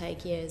court can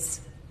take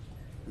years.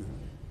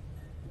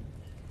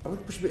 I want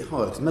to push a bit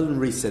harder, because Melanie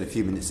Rees said a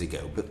few minutes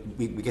ago, but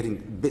we're getting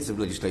bits of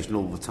legislation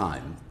all the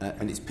time,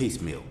 and it's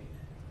piecemeal.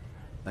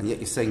 And yet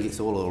you're saying it's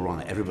all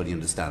right, everybody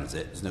understands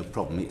it, there's no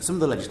problem. Some of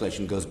the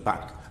legislation goes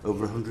back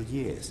over 100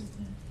 years.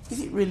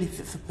 Is it really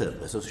fit for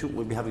purpose, or shouldn't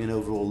we be having an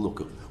overall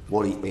look at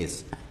what it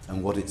is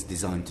and what it's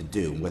designed to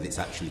do and whether it's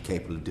actually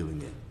capable of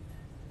doing it?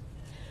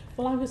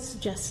 Well, I was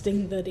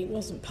suggesting that it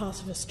wasn't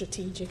part of a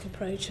strategic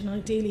approach, and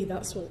ideally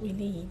that's what we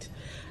need,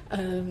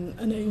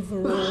 an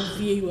overall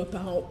view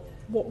about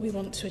what we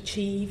want to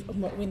achieve and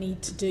what we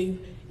need to do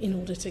in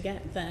order to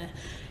get there.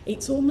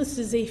 It's almost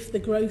as if the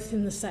growth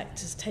in the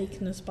sector has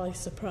taken us by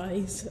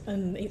surprise,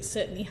 and it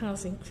certainly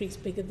has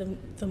increased bigger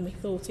than we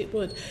thought it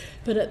would.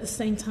 But at the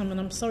same time, and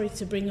I'm sorry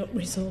to bring up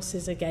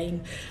resources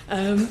again,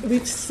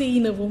 we've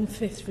seen a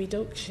 1/5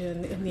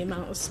 reduction in the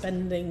amount of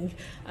spending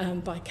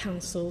by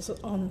councils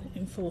on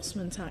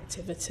enforcement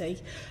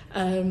activity,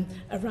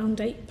 around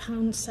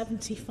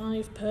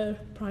 £8.75 per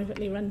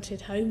privately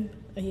rented home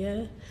a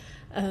year.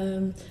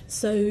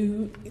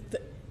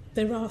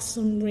 There are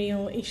some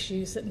real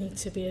issues that need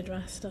to be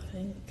addressed, I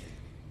think.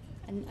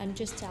 And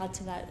just to add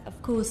to that,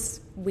 of course,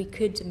 we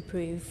could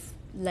improve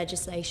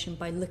legislation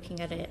by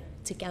looking at it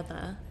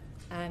together.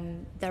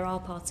 There are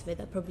parts of it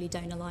that probably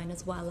don't align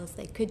as well as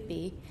they could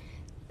be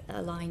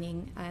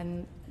aligning.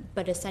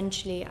 But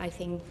essentially, I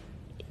think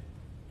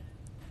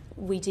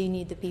we do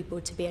need the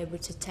people to be able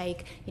to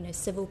take,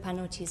 civil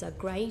penalties are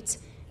great,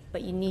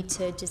 but you need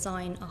to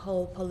design a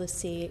whole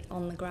policy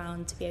on the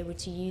ground to be able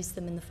to use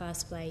them in the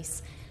first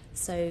place.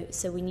 So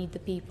we need the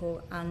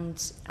people,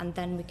 and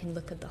then we can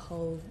look at the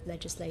whole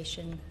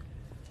legislation.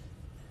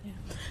 Yeah.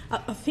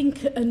 I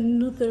think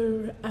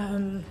another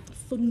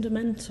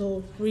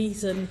fundamental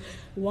reason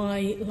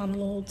why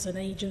landlords and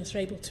agents are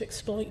able to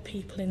exploit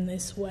people in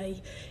this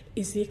way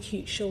is the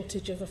acute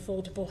shortage of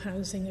affordable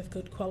housing of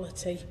good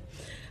quality.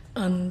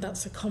 And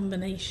that's a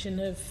combination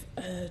of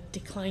a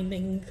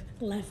declining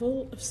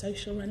level of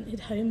social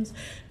rented homes,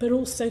 but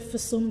also for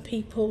some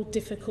people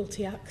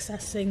difficulty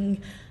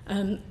accessing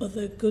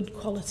other good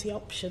quality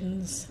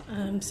options.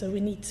 So we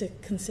need to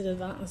consider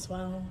that as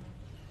well.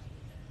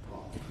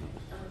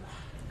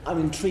 I'm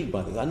intrigued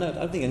by this. I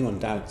don't think anyone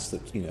doubts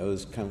that,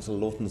 as Councillor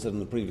Lawton said in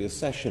the previous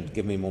session,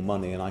 give me more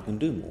money and I can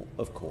do more,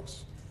 of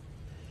course.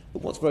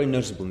 But what's very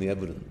noticeable in the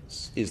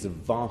evidence is the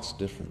vast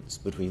difference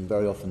between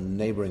very often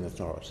neighbouring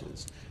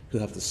authorities who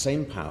have the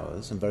same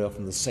powers and very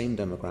often the same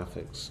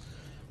demographics.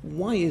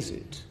 Why is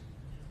it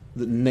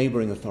that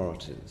neighbouring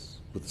authorities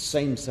with the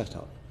same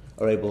setup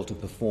are able to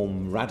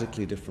perform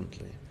radically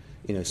differently?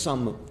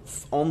 Some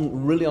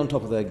really on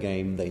top of their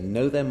game, they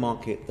know their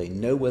market, they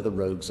know where the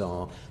rogues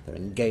are, they're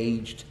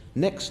engaged.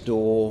 Next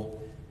door,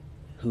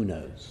 who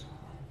knows?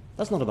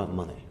 That's not about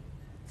money.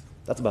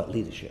 That's about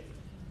leadership.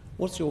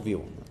 What's your view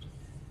on that?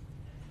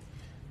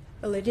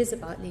 Well, it is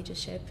about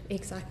leadership,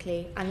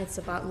 exactly, and it's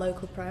about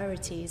local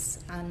priorities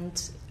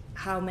and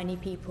how many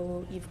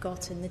people you've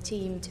got in the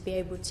team to be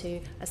able to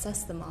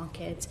assess the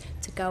market,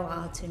 to go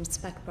out to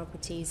inspect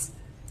properties.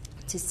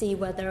 to see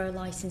whether a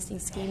licensing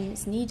scheme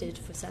is needed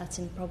for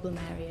certain problem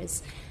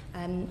areas.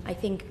 I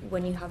think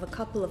when you have a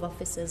couple of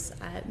officers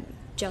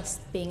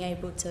just being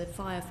able to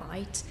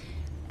firefight,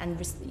 and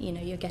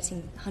you're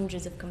getting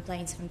hundreds of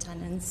complaints from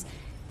tenants,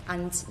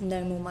 and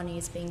no more money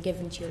is being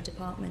given to your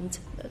department,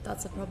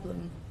 that's a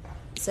problem.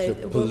 So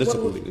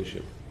political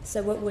leadership.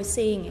 So what we're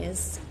seeing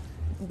is,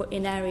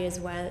 in areas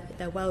where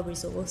they're well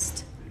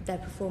resourced, they're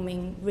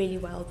performing really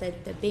well, they're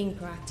being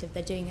proactive,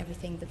 they're doing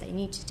everything that they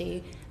need to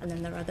do, and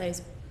then there are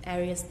those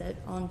areas that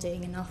aren't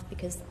doing enough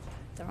because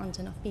there aren't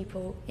enough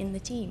people in the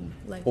team.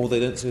 Or they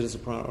don't see it as a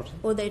priority.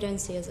 Or they don't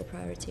see it as a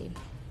priority.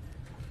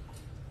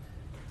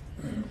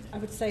 I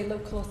would say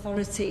local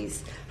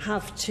authorities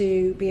have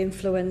to be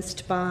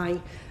influenced by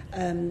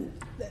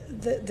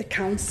the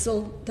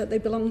council that they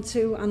belong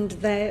to and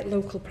their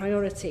local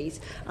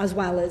priorities, as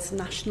well as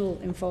national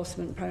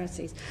enforcement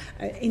priorities.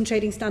 In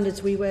trading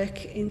standards, we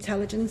work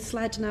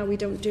intelligence-led now. We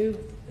don't do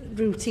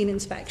routine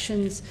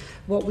inspections.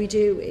 What we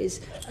do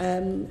is,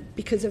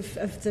 because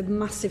of the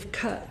massive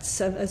cuts,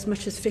 of as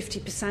much as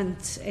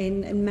 50%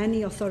 in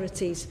many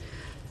authorities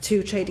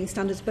to trading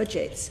standards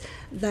budgets,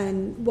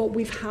 then what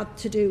we've had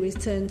to do is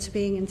turn to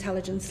being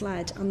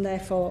intelligence-led, and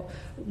therefore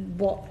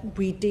what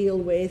we deal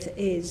with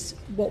is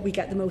what we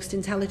get the most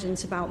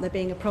intelligence about there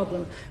being a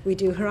problem. We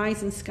do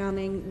horizon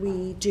scanning,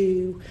 we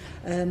do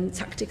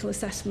tactical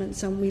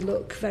assessments, and we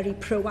look very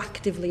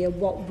proactively at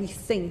what we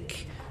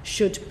think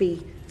should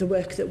be the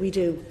work that we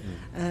do.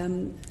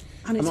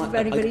 And it's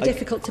very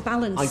difficult to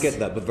balance. I get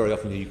that, but very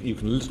often you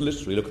can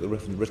literally look at the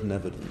written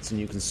evidence and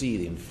you can see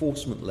the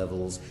enforcement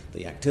levels,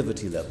 the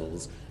activity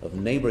levels of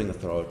neighbouring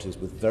authorities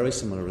with very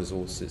similar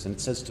resources. And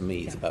it says to me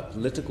it's about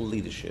political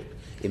leadership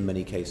in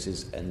many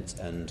cases,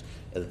 and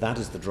that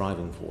is the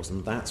driving force.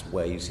 And that's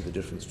where you see the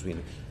difference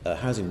between a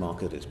housing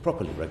market that's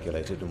properly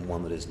regulated and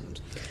one that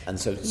isn't. And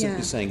so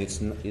simply saying it's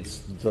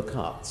the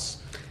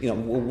cuts.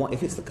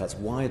 If it's the cuts,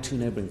 why are two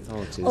neighbouring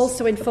authorities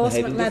also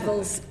enforcement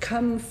levels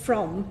come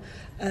from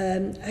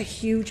a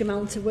huge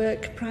amount of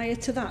work prior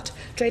to that.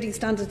 Trading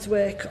standards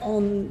work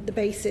on the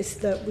basis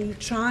that we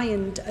try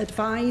and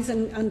advise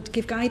and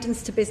give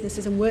guidance to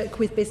businesses and work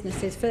with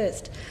businesses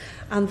first.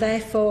 And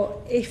therefore,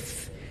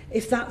 if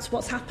that's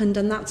what's happened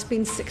and that's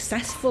been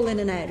successful in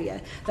an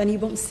area, then you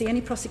won't see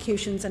any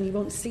prosecutions and you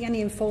won't see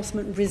any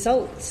enforcement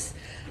results.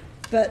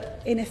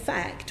 But in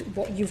effect,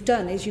 what you've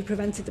done is you've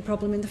prevented the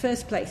problem in the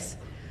first place.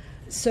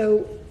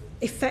 So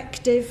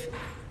effective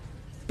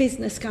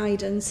business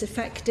guidance,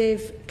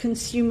 effective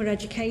consumer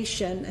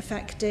education,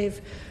 effective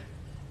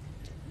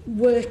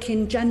work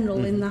in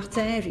general in that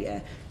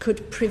area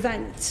could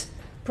prevent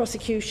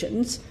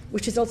prosecutions,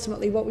 which is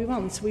ultimately what we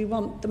want. We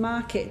want the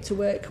market to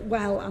work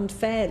well and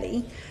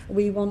fairly.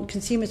 We want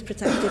consumers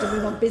protected and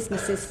we want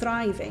businesses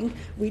thriving.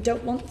 We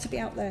don't want to be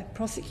out there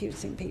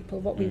prosecuting people.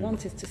 What we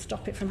want is to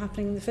stop it from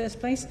happening in the first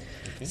place.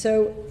 Okay.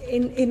 So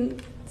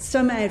in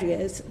some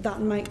areas,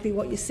 that might be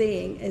what you're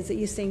seeing, is that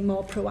you're seeing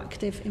more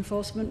proactive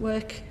enforcement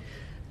work,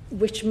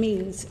 which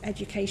means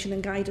education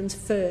and guidance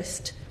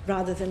first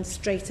rather than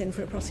straight in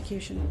for a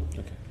prosecution.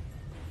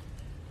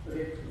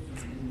 Okay.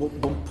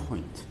 One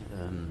point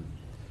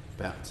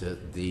about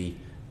the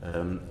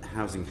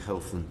housing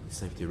health and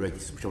safety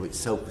regulations, which of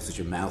itself is such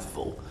a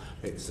mouthful.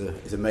 It's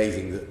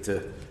amazing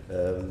that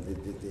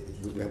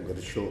we haven't got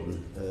a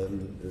shortened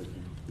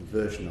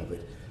version of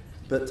it.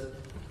 But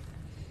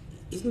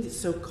isn't it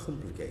so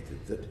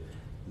complicated that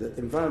the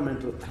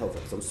environmental health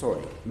acts, I'm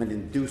sorry, many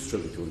do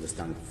struggle to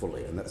understand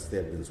fully, and that's the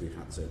evidence we've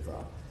had so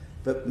far.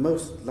 But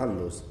most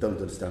landlords don't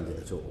understand it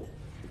at all.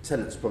 The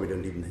tenants probably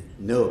don't even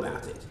know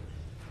about it.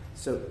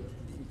 So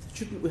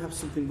shouldn't we have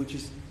something which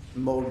is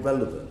more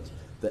relevant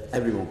that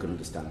everyone can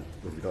understand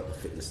with regard to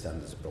fitness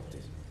standards of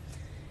properties?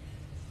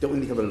 Don't we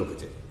need to have a look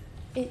at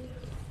it?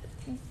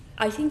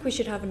 I think we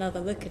should have another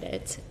look at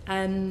it.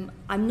 I'm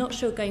not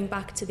sure going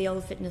back to the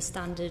old fitness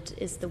standard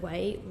is the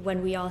way.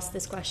 When we asked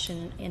this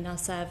question in our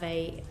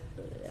survey,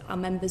 our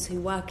members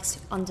who worked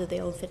under the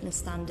old fitness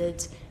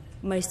standard,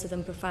 most of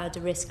them preferred a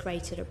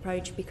risk-rated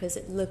approach because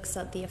it looks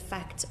at the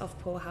effect of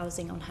poor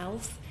housing on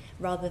health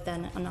rather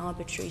than an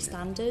arbitrary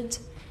standard.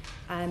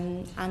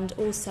 And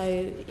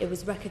also it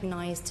was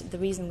recognised, the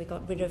reason we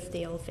got rid of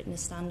the old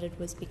fitness standard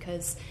was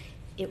because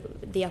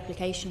the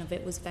application of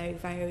it was very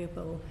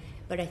variable.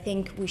 But I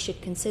think we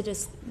should consider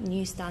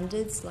new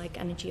standards, like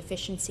energy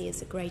efficiency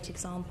is a great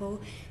example,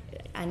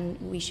 and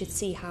we should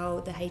see how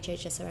the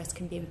HHSRS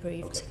can be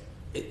improved.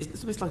 Okay. It's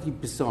something slightly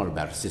bizarre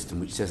about a system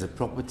which says a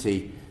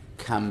property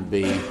can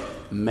be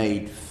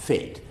made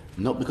fit,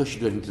 not because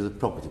you go into the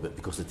property, but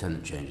because the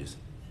tenant changes.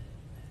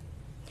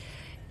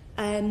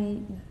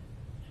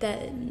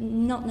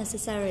 Not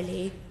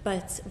necessarily,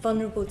 but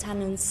vulnerable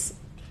tenants,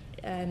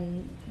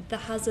 the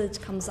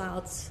hazard comes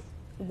out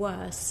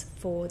worse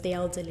for the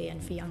elderly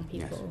and for young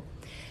people.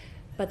 Yes.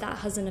 But that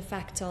has an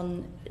effect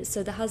on,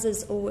 so the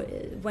hazards, or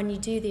when you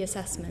do the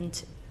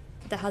assessment,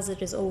 the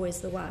hazard is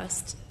always the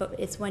worst, but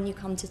it's when you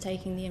come to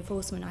taking the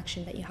enforcement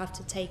action that you have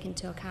to take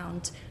into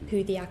account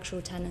who the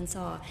actual tenants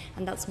are.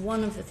 And that's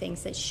one of the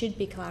things that should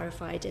be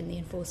clarified in the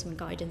enforcement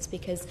guidance,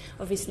 because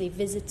obviously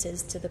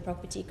visitors to the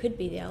property could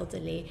be the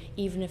elderly,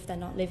 even if they're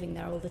not living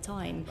there all the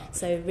time.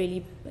 So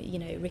really,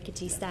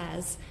 rickety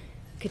stairs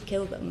could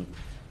kill them.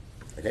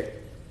 Okay,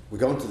 we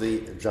go on to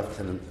the draft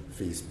tenant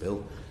fees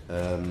bill.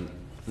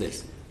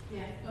 Liz.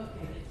 Yeah,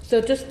 okay.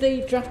 So does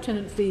the draft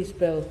tenant fees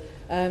bill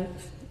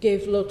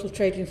give local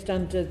trading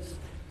standards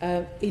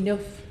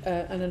enough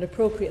and an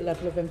appropriate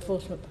level of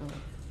enforcement power?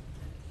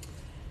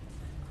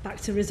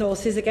 Back to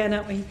resources again,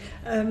 aren't we?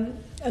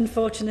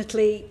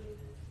 Unfortunately,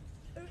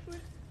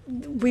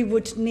 we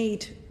would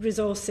need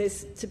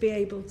resources to be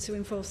able to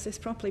enforce this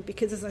properly,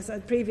 because, as I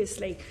said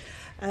previously,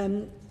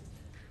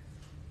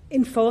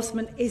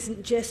 enforcement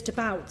isn't just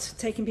about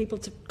taking people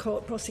to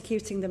court,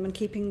 prosecuting them and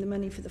keeping the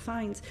money for the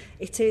fines.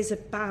 It is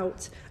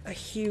about a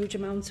huge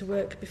amount of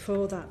work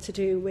before that to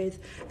do with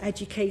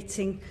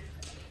educating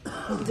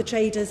the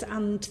traders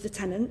and the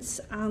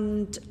tenants,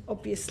 and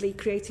obviously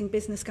creating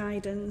business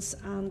guidance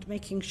and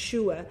making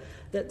sure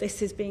that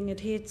this is being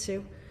adhered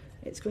to.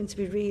 It's going to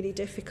be really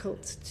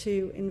difficult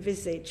to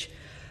envisage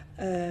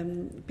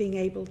being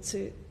able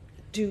to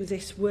do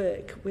this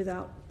work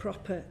without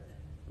proper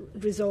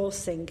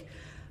resourcing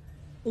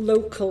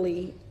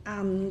locally,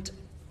 and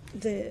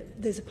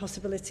there's a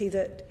possibility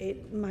that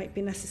it might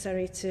be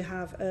necessary to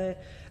have a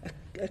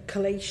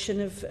collation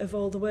of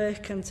all the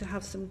work and to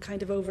have some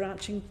kind of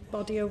overarching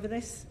body over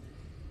this.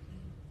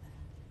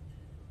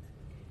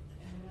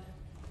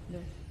 No.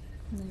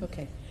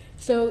 Okay.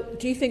 So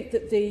do you think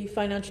that the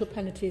financial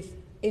penalties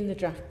in the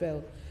draft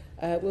bill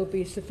will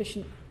be a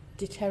sufficient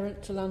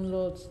deterrent to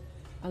landlords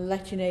and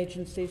letting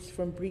agencies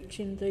from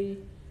breaching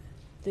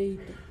the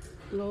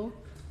law?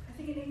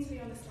 I think it needs to be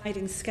on a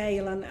sliding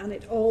scale, and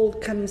it all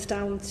comes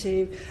down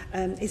to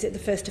is it the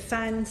first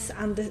offence,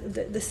 and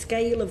the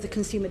scale of the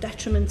consumer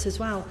detriment as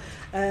well.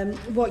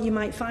 What you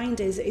might find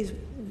is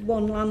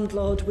one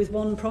landlord with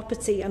one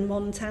property and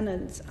one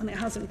tenant, and it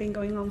hasn't been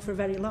going on for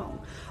very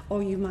long.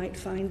 Or you might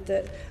find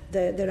that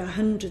there are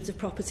hundreds of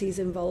properties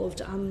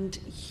involved and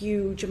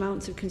huge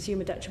amounts of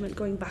consumer detriment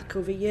going back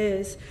over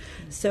years.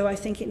 So I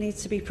think it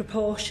needs to be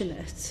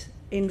proportionate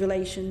in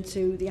relation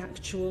to the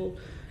actual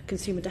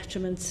consumer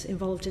detriment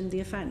involved in the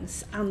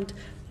offence and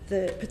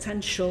the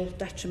potential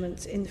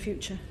detriment in the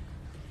future.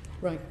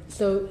 Right.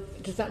 So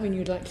does that mean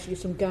you'd like to see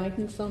some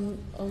guidance on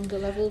the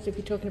levels if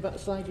you're talking about a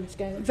sliding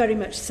scale? Very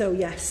much so,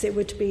 yes. It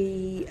would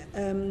be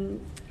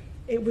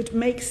it would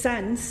make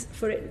sense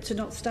for it to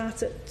not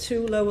start at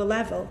too low a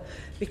level,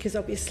 because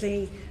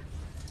obviously,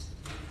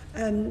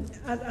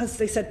 as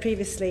they said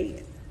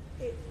previously,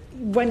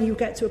 when you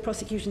get to a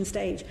prosecution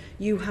stage,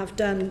 you have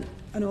done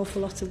an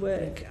awful lot of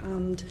work,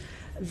 and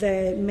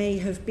there may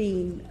have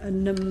been a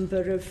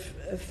number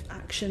of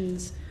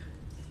actions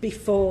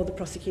before the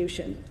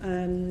prosecution,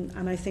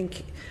 and I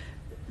think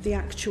the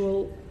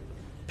actual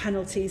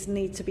penalties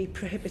need to be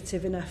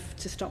prohibitive enough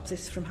to stop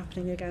this from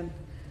happening again.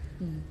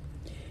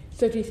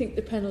 So do you think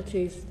the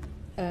penalties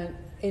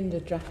in the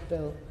draft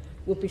bill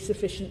will be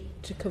sufficient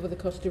to cover the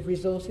cost of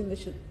resourcing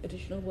this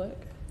additional work?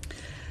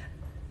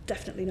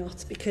 Definitely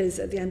not, because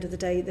at the end of the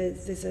day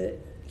there's a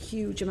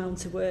huge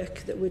amount of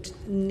work that would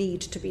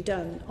need to be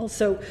done.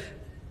 Also,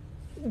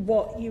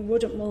 what you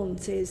wouldn't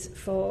want is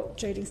for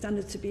trading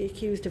standards to be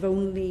accused of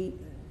only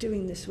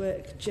doing this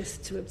work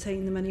just to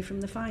obtain the money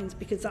from the fines,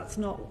 because that's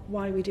not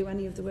why we do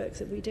any of the work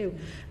that we do.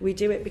 We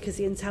do it because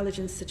the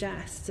intelligence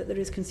suggests that there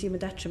is consumer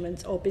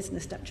detriment or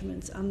business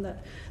detriment, and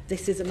that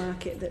this is a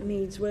market that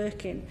needs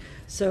working.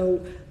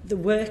 So the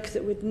work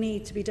that would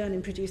need to be done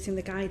in producing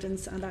the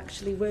guidance and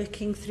actually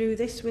working through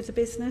this with the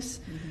business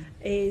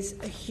is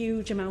a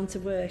huge amount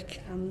of work,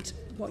 and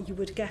what you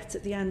would get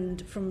at the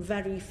end from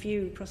very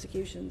few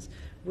prosecutions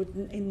would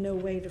in no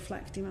way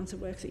reflect the amount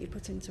of work that you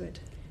put into it.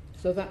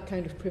 So that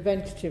kind of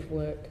preventative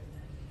work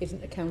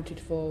isn't accounted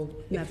for?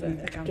 Never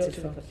accounted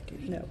for.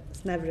 No,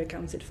 it's never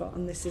accounted for.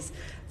 And this is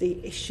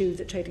the issue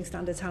that Trading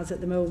Standards has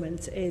at the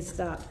moment, is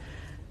that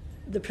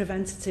the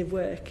preventative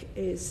work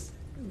is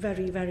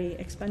very, very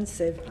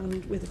expensive,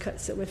 and with the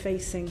cuts that we're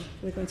facing,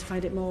 we're going to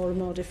find it more and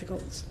more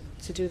difficult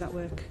to do that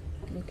work.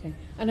 Okay.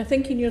 And I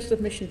think in your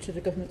submission to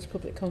the government's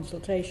public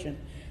consultation,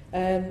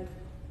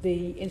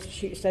 the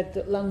Institute said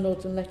that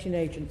landlords and letting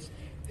agents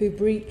who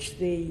breach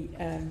the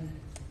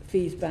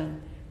fees ban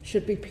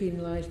should be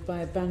penalised by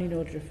a banning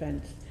order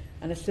offence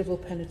and a civil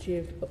penalty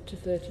of up to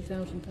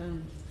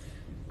 £30,000.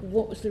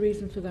 What was the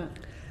reason for that?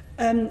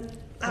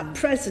 At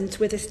present,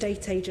 with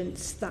estate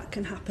agents, that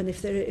can happen.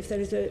 If there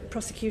is a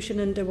prosecution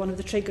under one of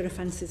the trigger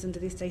offences under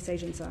the Estate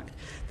Agents Act,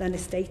 then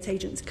estate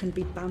agents can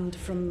be banned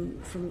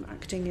from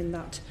acting in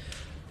that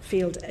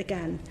field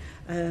again.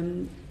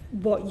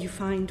 What you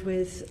find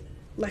with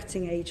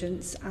letting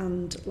agents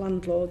and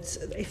landlords,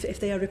 if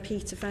they are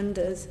repeat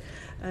offenders,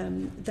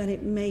 then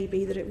it may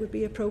be that it would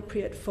be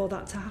appropriate for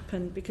that to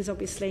happen, because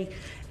obviously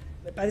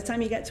by the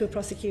time you get to a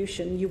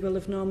prosecution, you will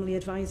have normally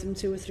advised them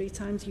 2 or 3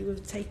 times, you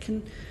have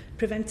taken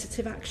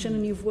preventative action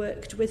and you've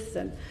worked with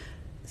them.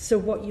 So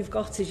what you've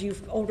got is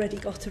you've already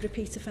got a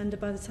repeat offender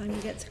by the time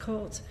you get to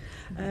court.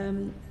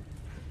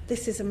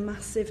 This is a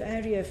massive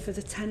area for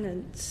the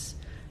tenants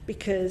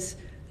because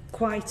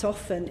quite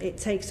often it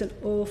takes an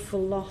awful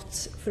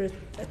lot for a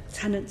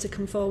tenant to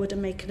come forward and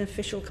make an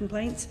official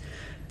complaint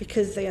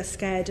because they are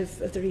scared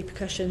of the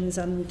repercussions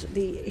and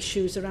the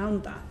issues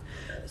around that.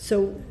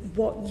 So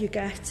what you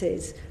get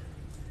is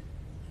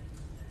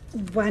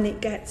when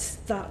it gets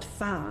that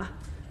far,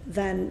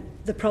 then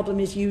the problem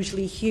is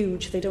usually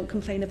huge. They don't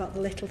complain about the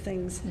little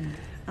things.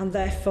 And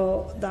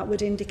therefore that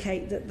would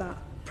indicate that that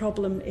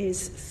problem is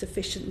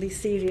sufficiently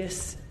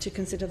serious to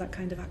consider that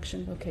kind of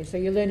action. Okay, so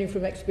you're learning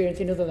from experience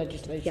in other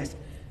legislation. Yes.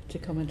 To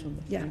comment on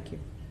that. Yeah. Thank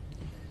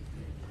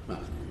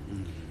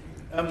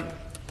you.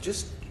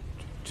 Just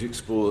to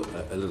explore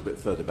a little bit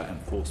further about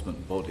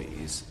enforcement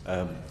bodies,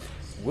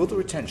 will the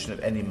retention of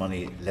any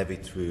money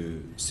levied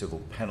through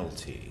civil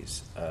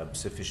penalties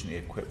sufficiently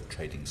equip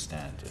trading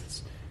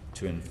standards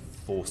to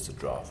enforce the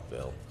draft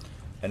bill?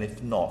 And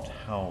if not,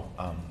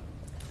 how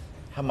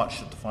much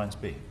should the fines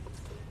be?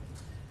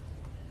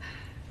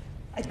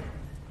 I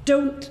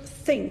don't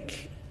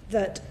think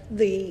that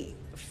the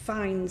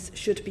fines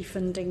should be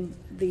funding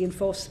the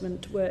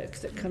enforcement work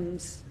that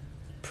comes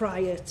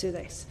prior to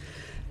this,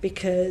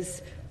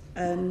 because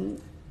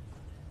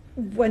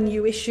when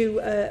you issue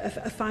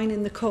a fine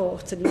in the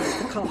court and you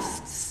get the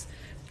costs,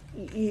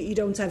 you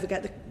don't ever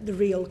get the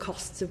real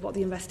costs of what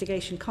the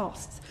investigation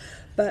costs.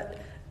 But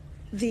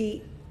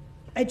the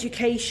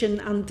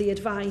education and the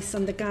advice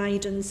and the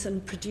guidance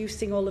and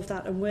producing all of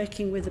that and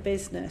working with the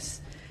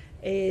business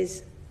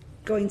is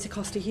going to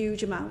cost a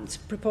huge amount,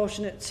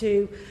 proportionate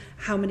to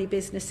how many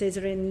businesses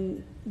are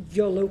in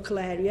your local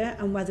area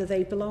and whether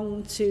they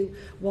belong to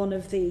one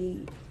of the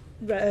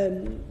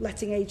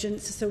letting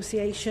agents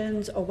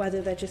associations or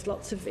whether they're just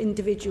lots of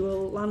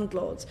individual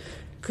landlords,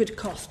 could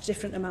cost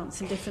different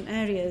amounts in different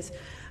areas.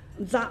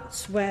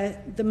 That's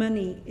where the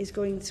money is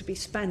going to be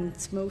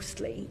spent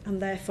mostly,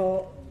 and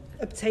therefore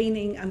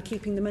obtaining and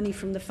keeping the money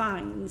from the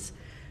fines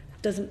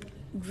doesn't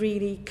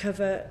really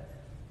cover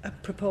a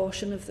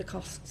proportion of the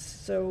costs,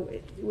 so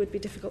it would be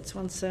difficult to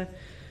answer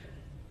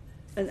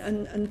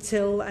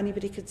until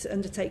anybody could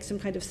undertake some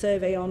kind of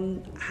survey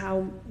on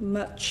how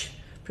much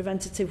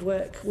preventative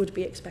work would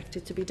be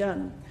expected to be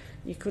done.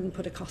 You couldn't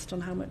put a cost on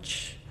how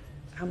much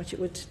it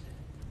would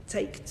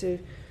take to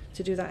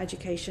do that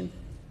education.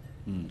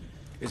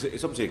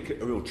 It's obviously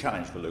a real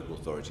challenge for local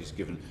authorities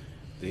given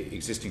the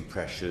existing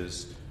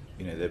pressures.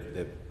 You know,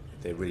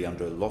 they're really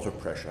under a lot of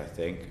pressure, I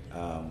think,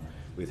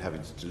 with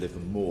having to deliver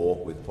more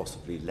with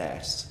possibly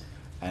less.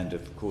 And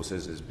of course,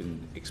 as has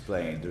been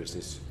explained, there is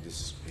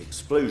this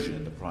explosion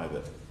in the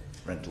private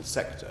rental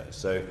sector.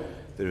 So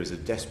there is a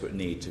desperate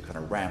need to kind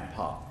of ramp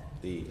up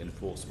the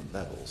enforcement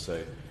level.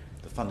 So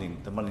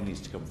the money needs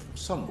to come from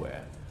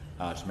somewhere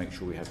to make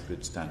sure we have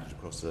good standards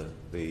across the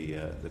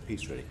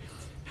piece, really.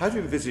 How do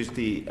you envisage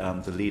the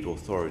lead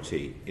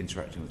authority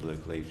interacting with the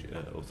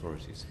local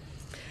authorities?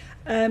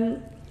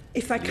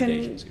 If I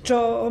can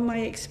draw on my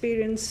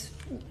experience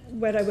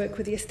where I work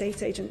with the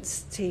estate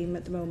agents team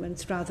at the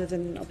moment, rather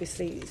than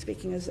obviously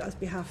speaking as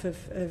behalf of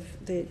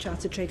the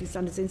Chartered Trading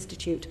Standards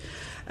Institute,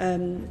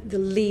 the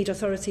lead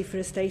authority for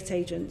estate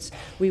agents,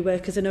 we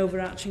work as an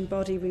overarching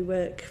body. We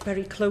work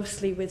very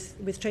closely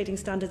with trading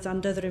standards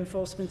and other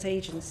enforcement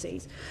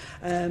agencies.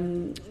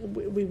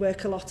 We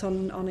work a lot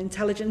on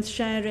intelligence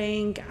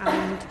sharing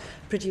and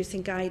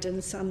producing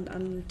guidance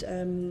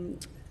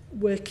and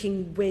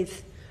working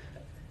with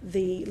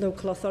the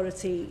local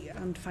authority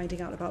and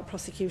finding out about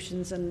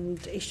prosecutions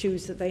and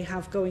issues that they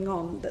have going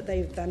on that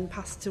they then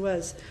pass to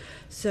us.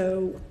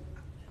 So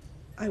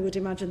I would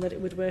imagine that it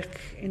would work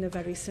in a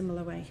very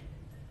similar way.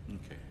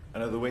 Okay.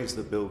 And are there ways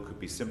the bill could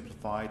be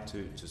simplified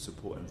to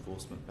support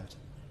enforcement better?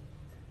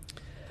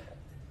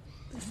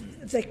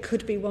 There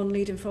could be one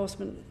lead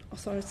enforcement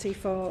authority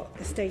for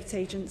estate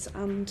agents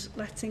and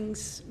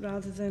lettings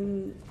rather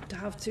than to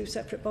have two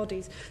separate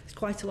bodies. There's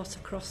quite a lot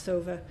of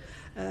crossover.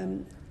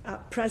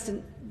 At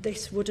present,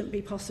 this wouldn't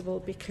be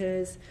possible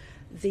because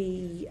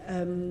the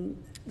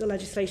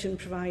legislation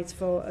provides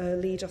for a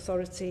lead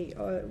authority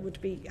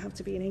have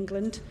to be in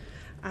England,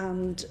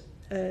 and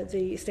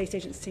the estate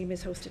agents team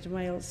is hosted in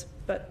Wales,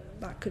 but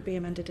that could be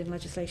amended in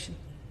legislation.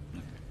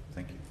 Okay,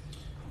 thank you.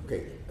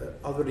 Okay,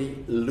 are there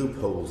any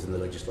loopholes in the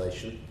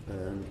legislation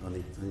and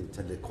the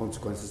intended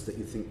consequences that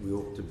you think we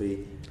ought to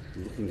be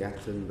looking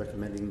at and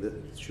recommending that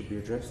should be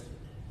addressed?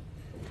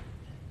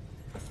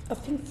 I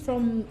think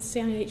from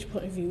CIH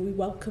point of view, we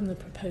welcome the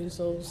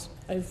proposals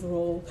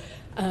overall.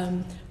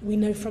 We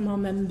know from our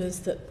members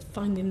that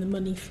finding the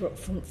money for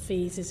upfront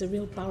fees is a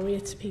real barrier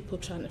to people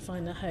trying to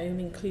find a home,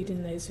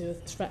 including those who are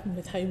threatened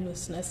with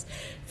homelessness.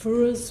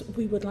 For us,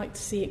 we would like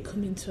to see it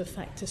come into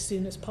effect as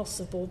soon as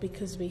possible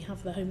because we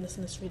have the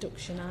Homelessness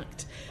Reduction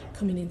Act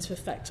coming into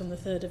effect on the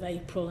 3rd of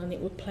April, and it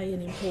would play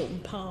an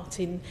important part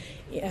in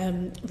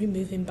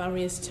removing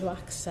barriers to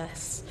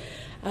access.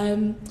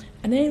 An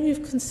area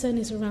of concern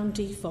is around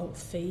default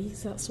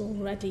fees. That's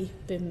already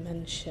been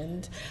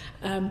mentioned,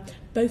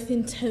 both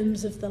in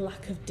terms of the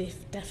lack of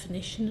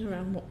definition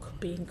around what could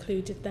be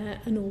included there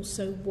and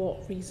also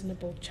what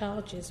reasonable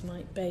charges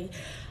might be.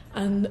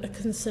 And a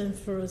concern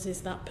for us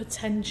is that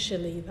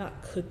potentially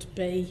that could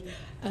be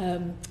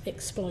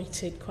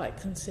exploited quite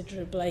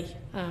considerably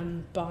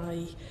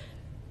by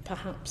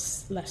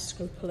perhaps less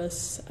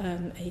scrupulous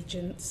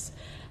agents.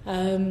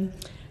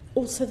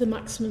 Also, the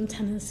maximum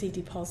tenancy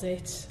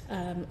deposit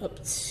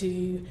up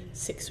to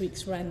 6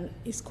 weeks' rent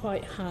is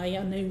quite high.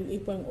 I know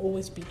it won't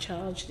always be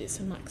charged, it's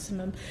a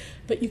maximum,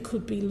 but you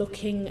could be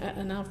looking at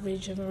an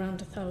average of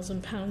around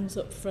 £1,000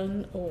 up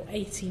front or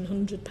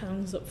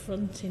 £1,800 up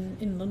front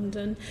in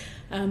London.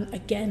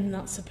 Again,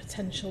 that's a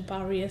potential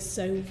barrier,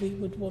 so we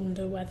would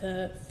wonder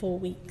whether 4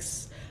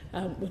 weeks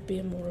would be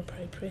a more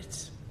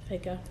appropriate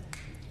figure.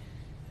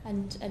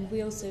 And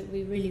we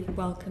really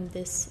welcome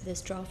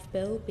this draft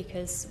bill,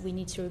 because we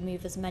need to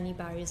remove as many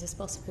barriers as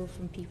possible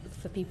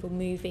for people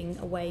moving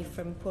away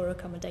from poor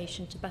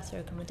accommodation to better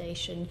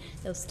accommodation.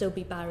 There'll still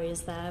be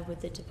barriers there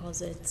with the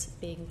deposit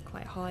being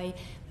quite high,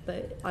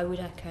 but I would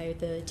echo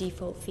the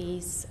default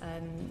fees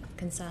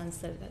concerns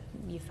that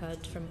you've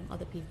heard from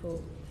other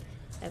people.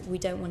 We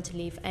don't want to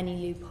leave any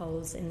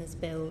loopholes in this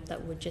bill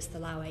that would just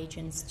allow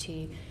agents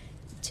to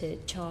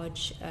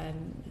charge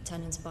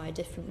tenants by a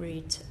different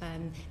route,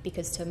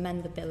 because to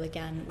amend the bill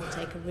again will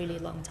take a really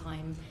long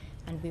time,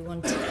 and we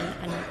want to,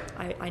 and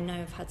I know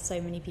I've had so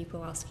many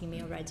people asking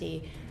me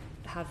already,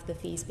 have the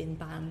fees been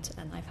banned,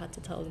 and I've had to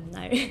tell them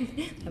no, they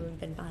haven't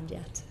been banned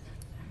yet.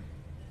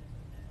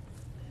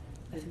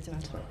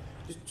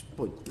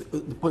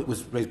 The point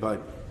was raised by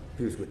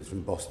previous witness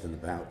from Boston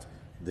about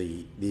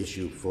the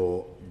issue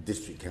for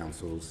district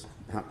councils,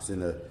 perhaps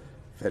in a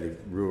fairly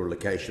rural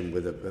location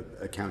with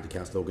a county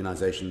council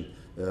organisation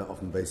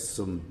often based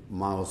some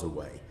miles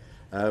away.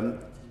 Do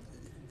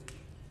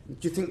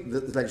you think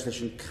that the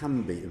legislation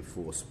can be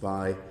enforced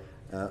by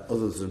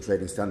others than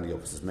trading standing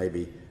officers,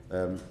 maybe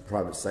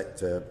private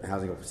sector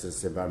housing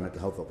officers, environmental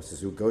health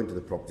officers who go into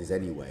the properties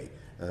anyway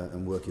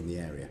and work in the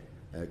area?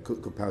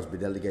 Could powers be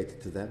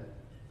delegated to them?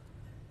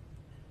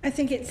 I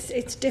think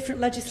it's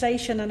different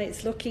legislation, and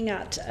it's looking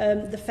at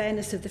the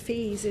fairness of the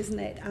fees, isn't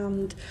it,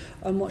 and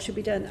what should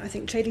be done. I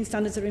think trading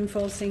standards are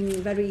enforcing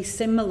very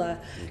similar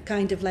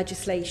kind of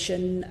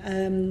legislation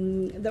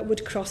that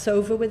would cross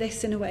over with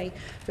this in a way.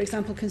 For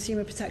example,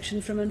 consumer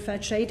protection from unfair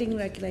trading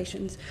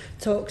regulations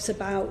talks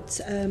about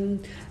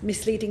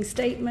misleading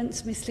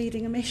statements,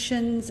 misleading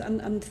omissions,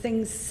 and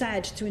things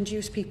said to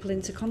induce people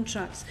into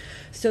contracts.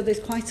 So there's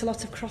quite a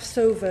lot of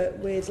crossover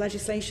with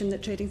legislation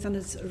that trading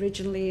standards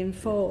originally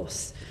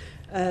enforce.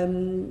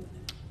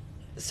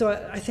 So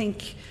I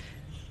think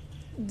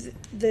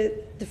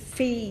the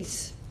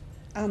fees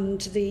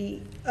and the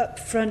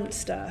upfront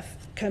stuff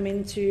come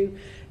into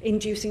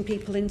inducing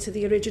people into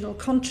the original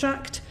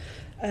contract.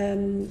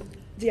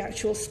 The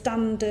actual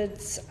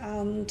standards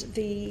and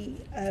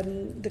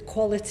the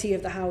quality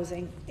of the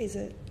housing is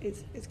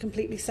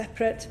completely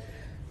separate,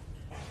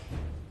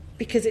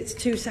 because it's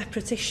two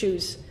separate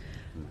issues.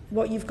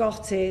 What you've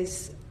got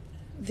is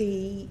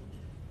the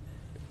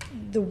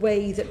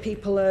way that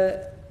people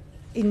are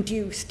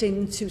induced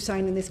into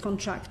signing this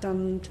contract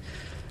and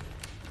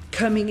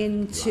coming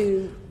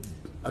into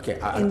okay,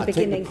 in the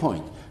beginning. Take the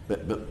point,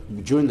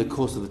 but during the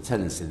course of the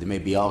tenancy there may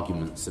be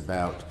arguments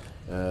about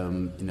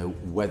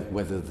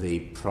whether the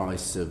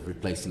price of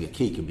replacing a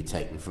key can be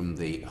taken from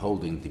the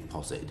holding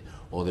deposit,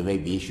 or there may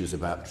be issues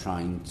about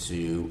trying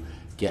to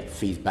get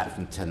fees back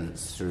from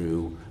tenants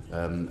through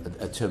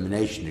a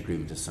termination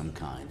agreement of some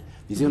kind.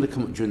 These are going to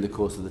come up during the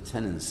course of the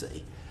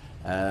tenancy.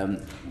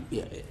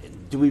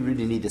 Do we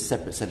really need a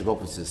separate set of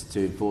officers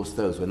to enforce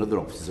those when other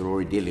officers are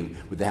already dealing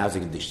with the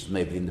housing conditions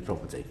maybe in the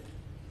property?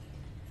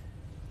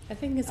 I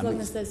think as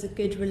long as there's a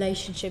good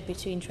relationship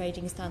between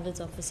trading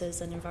standards officers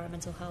and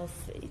environmental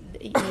health,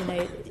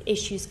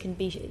 information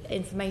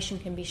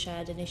can be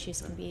shared and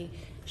issues can be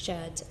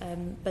shared,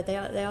 but they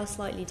are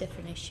slightly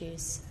different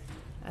issues.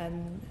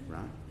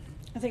 Right.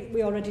 I think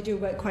we already do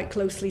work quite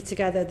closely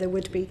together. There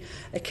would be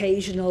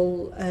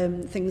occasional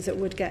things that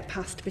would get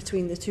passed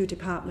between the two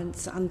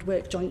departments and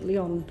work jointly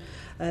on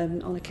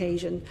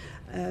occasion.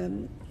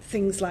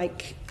 Things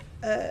like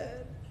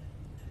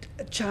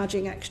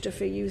charging extra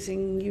for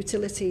using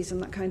utilities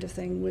and that kind of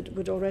thing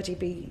would already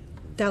be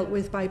dealt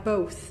with by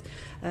both.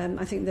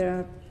 I think there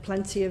are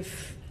plenty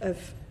of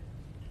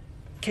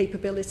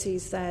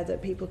capabilities there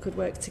that people could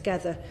work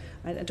together.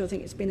 I don't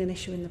think it's been an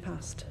issue in the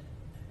past.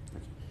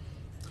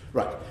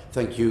 Right.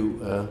 Thank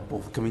you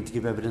all for coming to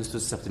give evidence to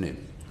us this afternoon.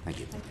 Thank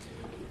you.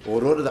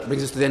 Order. That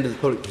brings us to the end of the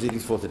public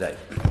proceedings for today.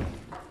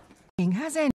 Has